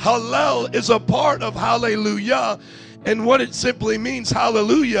 Hallel is a part of hallelujah. And what it simply means,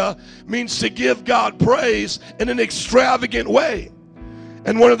 hallelujah, means to give God praise in an extravagant way.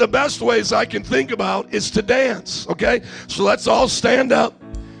 And one of the best ways I can think about is to dance, okay? So let's all stand up.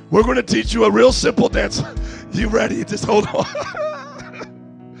 We're going to teach you a real simple dance. You ready? Just hold on.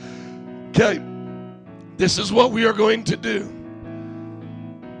 Okay, this is what we are going to do.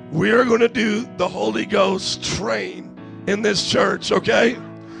 We are going to do the Holy Ghost train in this church, okay?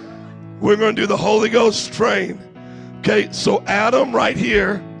 We're going to do the Holy Ghost train. Okay, so Adam right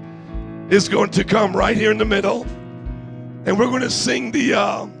here is going to come right here in the middle. And we're going to sing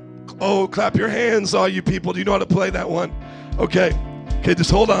the, clap your hands, all you people. Do you know how to play that one? Okay,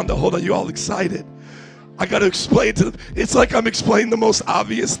 just hold on. You all excited. I got to explain to them. It's like I'm explaining the most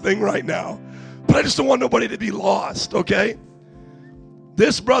obvious thing right now. But I just don't want nobody to be lost, okay?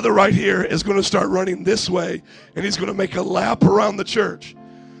 This brother right here is going to start running this way, and he's going to make a lap around the church.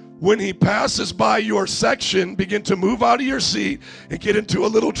 When he passes by your section, begin to move out of your seat and get into a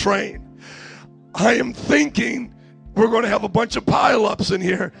little train. I am thinking we're going to have a bunch of pile-ups in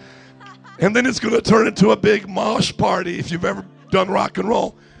here, and then it's going to turn into a big mosh party if you've ever done rock and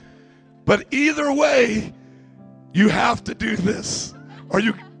roll. But either way, you have to do this, or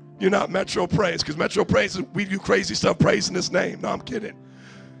you're not Metro Praise, because Metro Praise, we do crazy stuff praising his name. No, I'm kidding.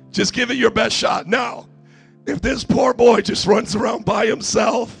 Just give it your best shot. Now, if this poor boy just runs around by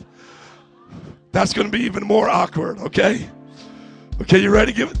himself, that's going to be even more awkward, okay? Okay, you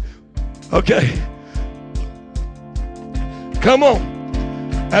ready? Give it. Okay. Come on.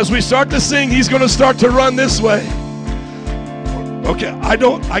 As we start to sing, he's going to start to run this way. Okay,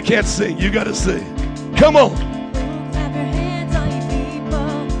 I can't sing. You got to sing. Come on. Clap your hands, all you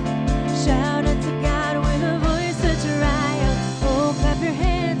people. Shout unto God with a voice of triumph. Oh, clap your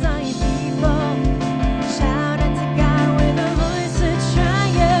hands, all you people. Shout unto God with a voice of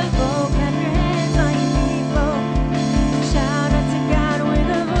triumph. Oh, clap your hands, all you people. Shout unto God with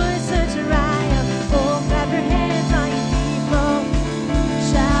a voice of triumph. Oh, clap your hands, all you people.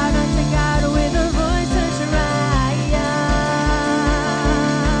 Shout unto God with a voice of triumph.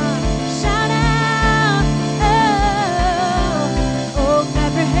 Shout out, oh,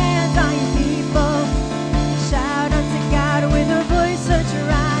 clap your hands, all you people. Shout unto God with a voice of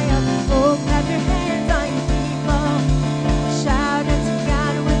triumph. Oh, clap your hands, all you people. Shout unto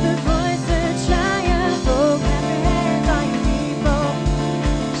God with a voice of triumph. Oh, clap your hands, all you people.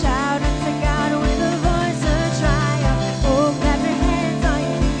 Shout unto God with a voice of triumph. Oh, clap your hands, all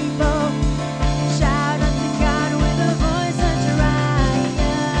you people. Shout unto God with a voice of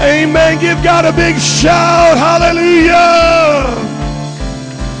triumph. Amen. Give God a big shout. Hallelujah.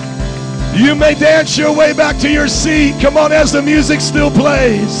 You may dance your way back to your seat. Come on, as the music still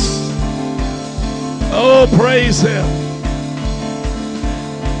plays. Oh, praise him.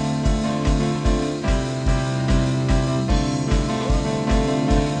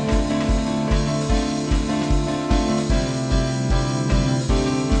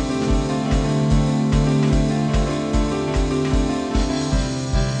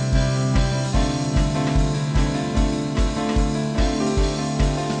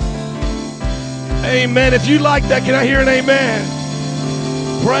 Amen. If you like that, can I hear an amen?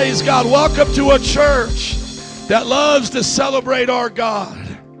 Praise God. Welcome to a church that loves to celebrate our God.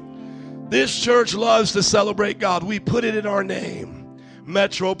 This church loves to celebrate God. We put it in our name,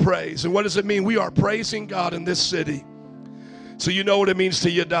 Metro Praise. And what does it mean? We are praising God in this city. So you know what it means to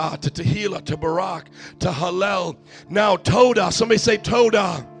Yada, to Tehillah, to Barak, to Hallel. Now Todah. Somebody say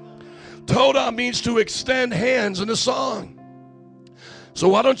Todah. Todah means to extend hands in a song. So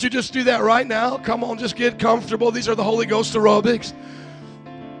why don't you just do that right now? Come on, just get comfortable. These are the Holy Ghost aerobics.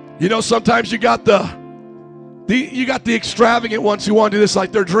 You know, sometimes you got the extravagant ones who want to do this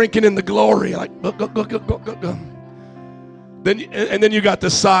like they're drinking in the glory, like Then you got the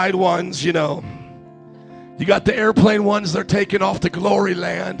side ones, you know. You got the airplane ones, they're taking off to glory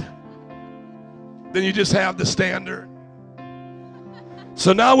land. Then you just have the standard.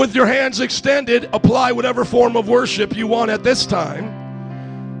 So now with your hands extended, apply whatever form of worship you want at this time.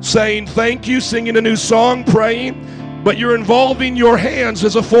 Saying thank you, singing a new song, praying, but you're involving your hands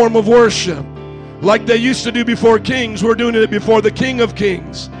as a form of worship. Like they used to do before kings, we're doing it before the King of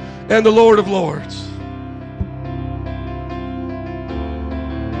Kings and the Lord of Lords.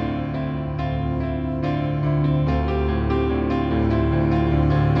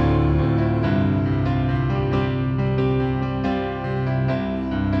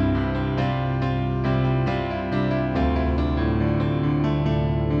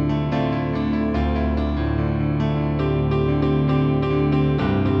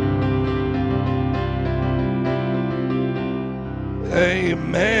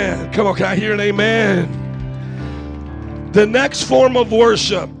 Come on, can I hear an amen? The next form of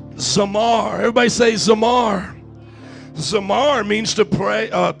worship, zamar. Everybody say zamar. Zamar means to pray,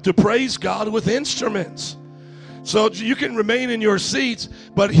 to praise God with instruments. So you can remain in your seats,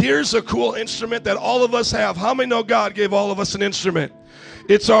 but here's a cool instrument that all of us have. How many know God gave all of us an instrument?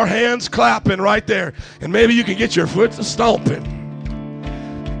 It's our hands clapping right there. And maybe you can get your foot stomping.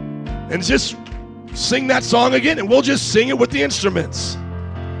 And just sing that song again, and we'll just sing it with the instruments.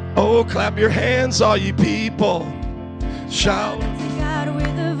 Oh, clap your hands, all you people. Shout. To God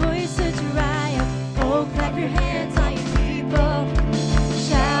with a voice of triumph. Oh, clap your hands, all you people.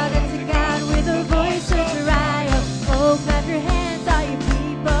 Shout unto God with a voice of triumph. Oh, clap your hands, all you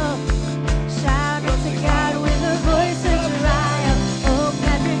people. Shout unto God with a voice of triumph. Oh,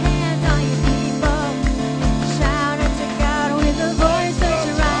 clap your hands, all you people. Shout unto God with a voice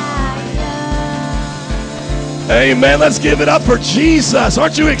of triumph. Amen. Let's give it up for Jesus.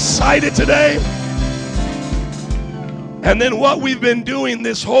 Aren't you excited today? And then what we've been doing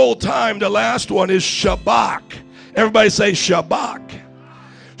this whole time, the last one, is Shabach. Everybody say Shabach.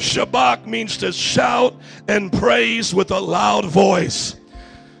 Shabach means to shout and praise with a loud voice.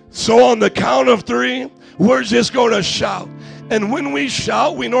 So on the count of 3, we're just going to shout. And when we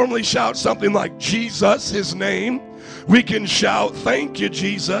shout, we normally shout something like Jesus, his name. We can shout, thank you,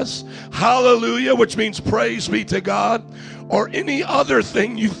 Jesus. Hallelujah, which means praise be to God. Or any other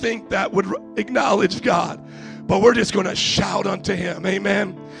thing you think that would acknowledge God. But we're just going to shout unto him.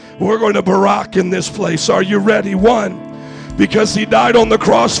 Amen. We're going to barak in this place. Are you ready? 1, because he died on the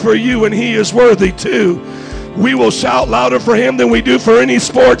cross for you and he is worthy. 2, we will shout louder for him than we do for any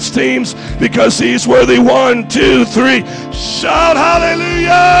sports teams because he's worthy. 1, 2, 3. Shout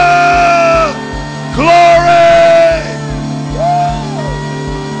hallelujah. Glory.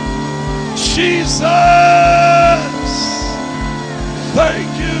 Jesus. Thank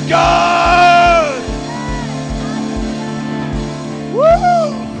you, God. Woo!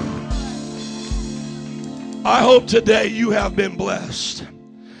 I hope today you have been blessed,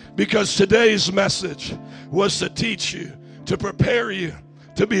 because today's message was to teach you, to prepare you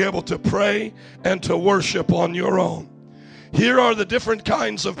to be able to pray and to worship on your own. Here are the different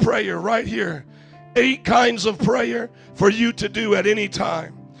kinds of prayer right here. 8 kinds of prayer for you to do at any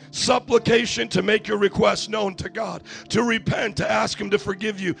time. Supplication, to make your request known to God. To repent, to ask him to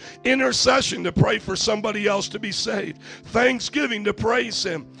forgive you. Intercession, to pray for somebody else to be saved. Thanksgiving, to praise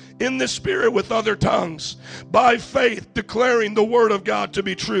him in the Spirit with other tongues. By faith, declaring the word of God to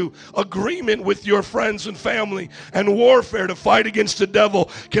be true. Agreement with your friends and family. And warfare, to fight against the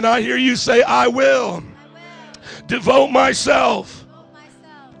devil. Can I hear you say, I will devote myself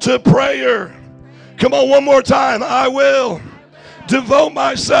to prayer. Come on, one more time. I will devote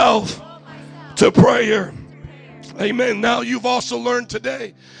myself to prayer. Amen. Now you've also learned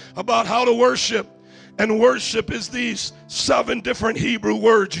today about how to worship. And worship is these 7 different Hebrew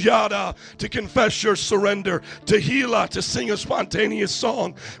words. Yada, to confess your surrender. Tehillah, to sing a spontaneous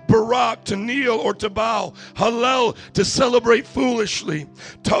song. Barak, to kneel or to bow. Hallel, to celebrate foolishly.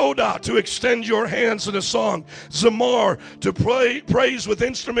 Todah, to extend your hands in a song. Zamar, to praise with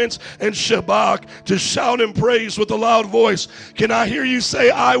instruments. And Shabach, to shout and praise with a loud voice. Can I hear you say,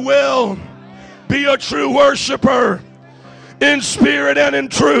 I will be a true worshiper in spirit and in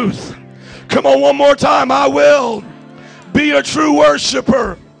truth. Come on, one more time. I will be a true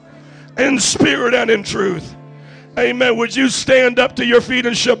worshiper in spirit and in truth. Amen. Would you stand up to your feet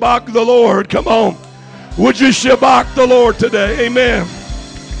and shabach the Lord? Come on. Would you shabach the Lord today? Amen.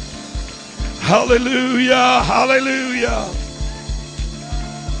 Hallelujah. Hallelujah.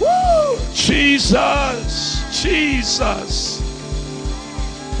 Woo! Jesus. Jesus.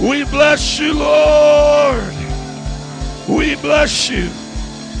 We bless you, Lord. We bless you.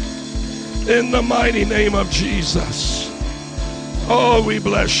 In the mighty name of Jesus. Oh, we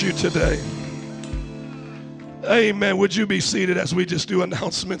bless you today. Amen. Would you be seated as we just do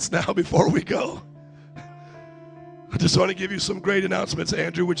announcements now before we go? I just want to give you some great announcements.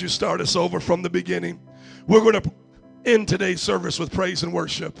 Andrew, would you start us over from the beginning? We're going to end today's service with praise and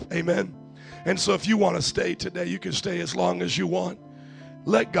worship. Amen. And so if you want to stay today, you can stay as long as you want.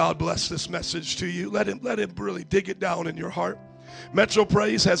 Let God bless this message to you. Let him really dig it down in your heart. Metro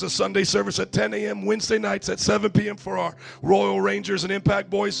Praise has a Sunday service at 10 a.m., Wednesday nights at 7 p.m. for our Royal Rangers and Impact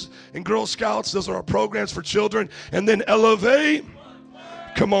Boys and Girl Scouts. Those are our programs for children. And then Elevate,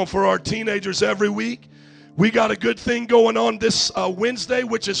 come on, for our teenagers every week. We got a good thing going on this Wednesday,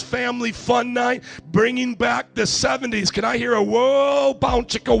 which is Family Fun Night, bringing back the 70s. Can I hear a whoa, bow,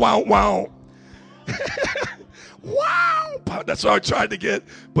 chicka, wow, wow? Wow. That's what I tried to get,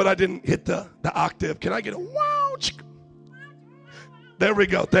 but I didn't hit the octave. Can I get a wow, chicka? There we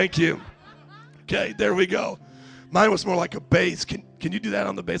go. Thank you. Okay, there we go. Mine was more like a bass. Can you do that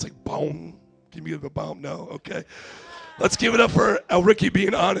on the bass? Like boom. Can you give a boom? No. Okay. Let's give it up for Ricky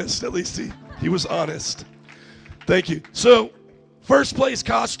being honest. At least he was honest. Thank you. So, first place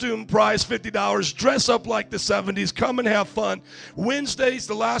costume prize, $50. Dress up like the 70s. Come and have fun. Wednesdays,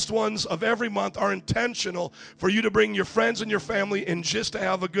 the last ones of every month, are intentional for you to bring your friends and your family and just to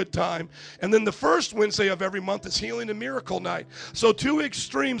have a good time. And then the first Wednesday of every month is Healing and Miracle Night. So two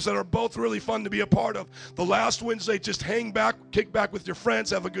extremes that are both really fun to be a part of. The last Wednesday, just hang back, kick back with your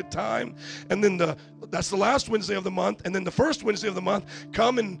friends, have a good time. And then that's the last Wednesday of the month. And then the first Wednesday of the month,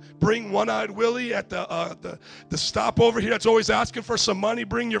 come and bring One-Eyed Willie at the stop over here that's always asking for some money.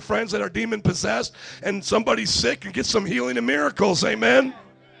 Bring your friends that are demon possessed and somebody's sick and get some healing and miracles. Amen.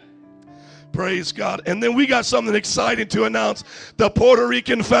 Praise God. And then we got something exciting to announce. The Puerto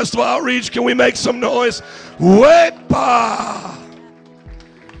Rican Festival Outreach. Can we make some noise? Wepa!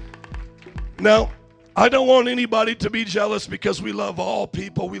 Now, I don't want anybody to be jealous because we love all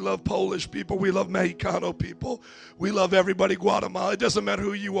people. We love Polish people. We love Mexicano people. We love everybody, Guatemala. It doesn't matter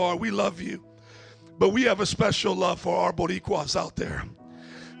who you are. We love you. But we have a special love for our Boricuas out there.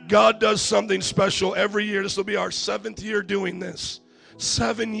 God does something special every year. This will be our 7th year doing this.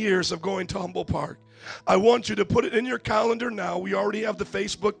 7 years of going to Humboldt Park. I want you to put it in your calendar now. We already have the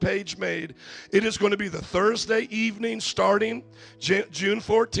Facebook page made. It is going to be the Thursday evening starting June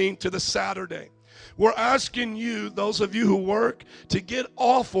 14th to the Saturday. We're asking you, those of you who work, to get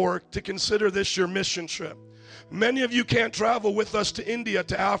off work to consider this your mission trip. Many of you can't travel with us to India,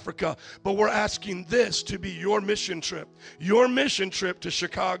 to Africa, but we're asking this to be your mission trip to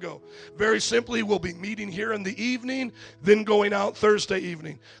Chicago. Very simply, we'll be meeting here in the evening, then going out Thursday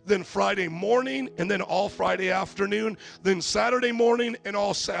evening, then Friday morning, and then all Friday afternoon, then Saturday morning, and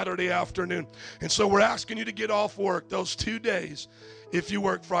all Saturday afternoon. And so we're asking you to get off work those 2 days. If you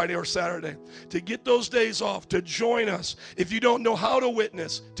work Friday or Saturday, to get those days off, to join us. If you don't know how to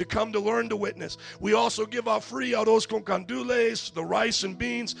witness, to come to learn to witness. We also give out free arroz con candules, the rice and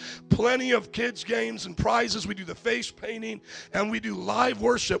beans, plenty of kids' games and prizes. We do the face painting, and we do live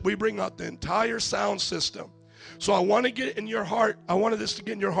worship. We bring out the entire sound system. So I want to get in your heart. I wanted this to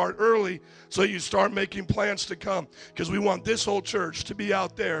get in your heart early so you start making plans to come, because we want this whole church to be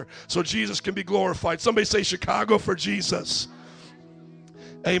out there so Jesus can be glorified. Somebody say Chicago for Jesus.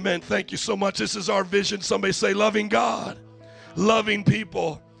 Amen. Thank you so much. This is our vision. Somebody say loving God, loving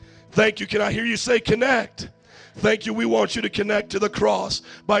people. Thank you. Can I hear you say connect? Thank you. We want you to connect to the cross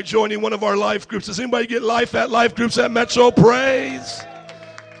by joining one of our life groups. Does anybody get life at life groups at Metro? Praise.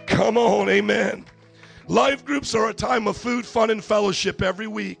 Come on. Amen. Life groups are a time of food, fun, and fellowship every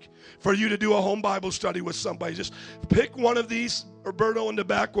week for you to do a home Bible study with somebody. Just pick one of these. Roberto in the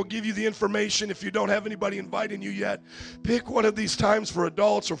back will give you the information if you don't have anybody inviting you yet. Pick one of these times for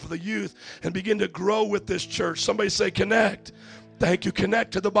adults or for the youth and begin to grow with this church. Somebody say connect. Thank you.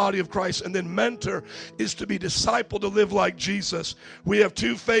 Connect to the body of Christ. And then mentor is to be discipled to live like Jesus. We have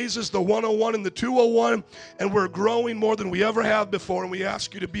 2 phases, the 101 and the 201, and we're growing more than we ever have before, and we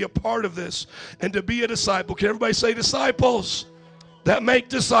ask you to be a part of this and to be a disciple. Can everybody say disciples that make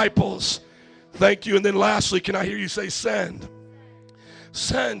disciples? Thank you. And then lastly, can I hear you say send?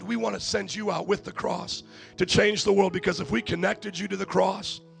 Send. We want to send you out with the cross to change the world, because if we connected you to the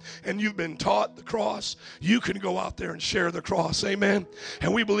cross and you've been taught the cross, you can go out there and share the cross. Amen.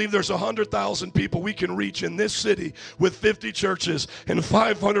 And we believe there's 100,000 people we can reach in this city with 50 churches and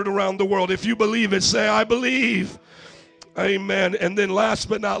 500 around the world. If you believe it, say, I believe. Amen. And then last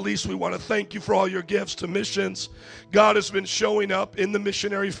but not least, we want to thank you for all your gifts to missions. God has been showing up in the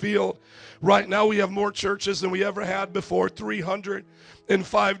missionary field. Right now we have more churches than we ever had before,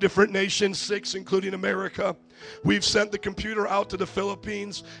 305 different nations, 6 including America. We've sent the computer out to the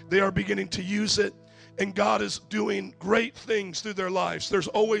Philippines. They are beginning to use it, and God is doing great things through their lives. There's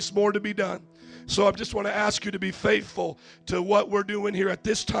always more to be done. So I just want to ask you to be faithful to what we're doing here at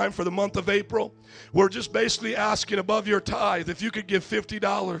this time for the month of April. We're just basically asking above your tithe, if you could give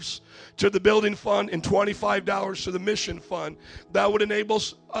 $50 to the building fund and $25 to the mission fund. That would enable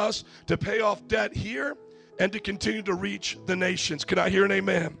us to pay off debt here and to continue to reach the nations. Can I hear an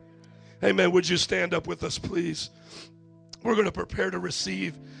amen? Amen. Would you stand up with us, please? We're going to prepare to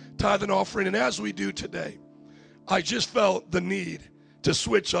receive tithe and offering. And as we do today, I just felt the need to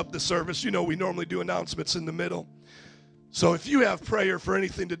switch up the service. You know, we normally do announcements in the middle. So if you have prayer for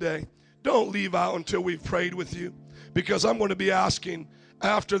anything today, don't leave out until we've prayed with you, because I'm going to be asking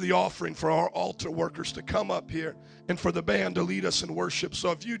after the offering for our altar workers to come up here and for the band to lead us in worship. So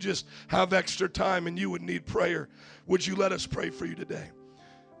if you just have extra time and you would need prayer, would you let us pray for you today?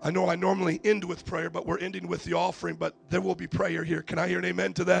 I know I normally end with prayer, but we're ending with the offering, but there will be prayer here. Can I hear an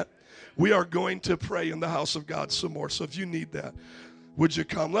amen to that? We are going to pray in the house of God some more. So if you need that, would you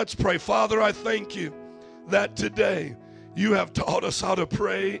come? Let's pray. Father, I thank you that today you have taught us how to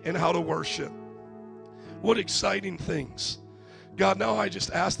pray and how to worship. What exciting things. God, now I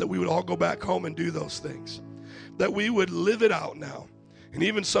just ask that we would all go back home and do those things, that we would live it out now. And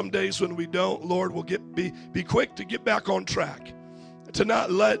even some days when we don't, Lord, we'll be quick to get back on track, to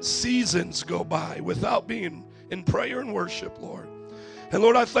not let seasons go by without being in prayer and worship, Lord. And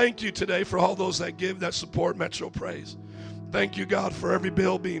Lord, I thank you today for all those that give, that support Metro Praise. Thank you, God, for every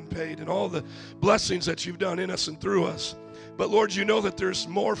bill being paid and all the blessings that you've done in us and through us. But Lord, you know that there's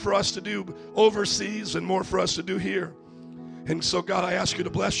more for us to do overseas and more for us to do here. And so, God, I ask you to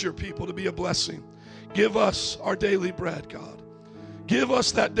bless your people, to be a blessing. Give us our daily bread, God. Give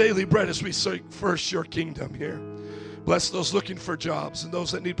us that daily bread as we seek first your kingdom here. Bless those looking for jobs and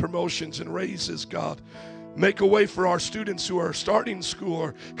those that need promotions and raises, God. Make a way for our students who are starting school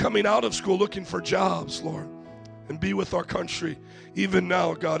or coming out of school looking for jobs, Lord. And be with our country even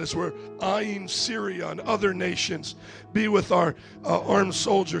now, God, as we're eyeing Syria and other nations. Be with our armed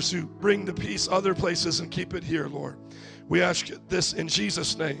soldiers who bring the peace other places and keep it here, Lord. We ask this in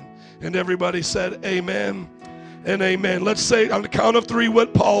Jesus' name. And everybody said amen and amen. Let's say on the count of three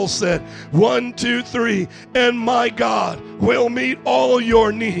what Paul said. 1, 2, 3. And my God will meet all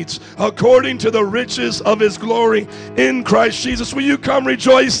your needs according to the riches of his glory in Christ Jesus. Will you come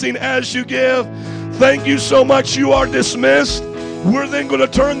rejoicing as you give? Thank you so much. You are dismissed. We're then going to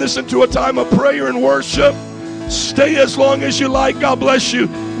turn this into a time of prayer and worship. Stay as long as you like. God bless you.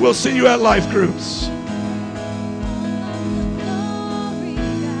 We'll see you at Life Groups.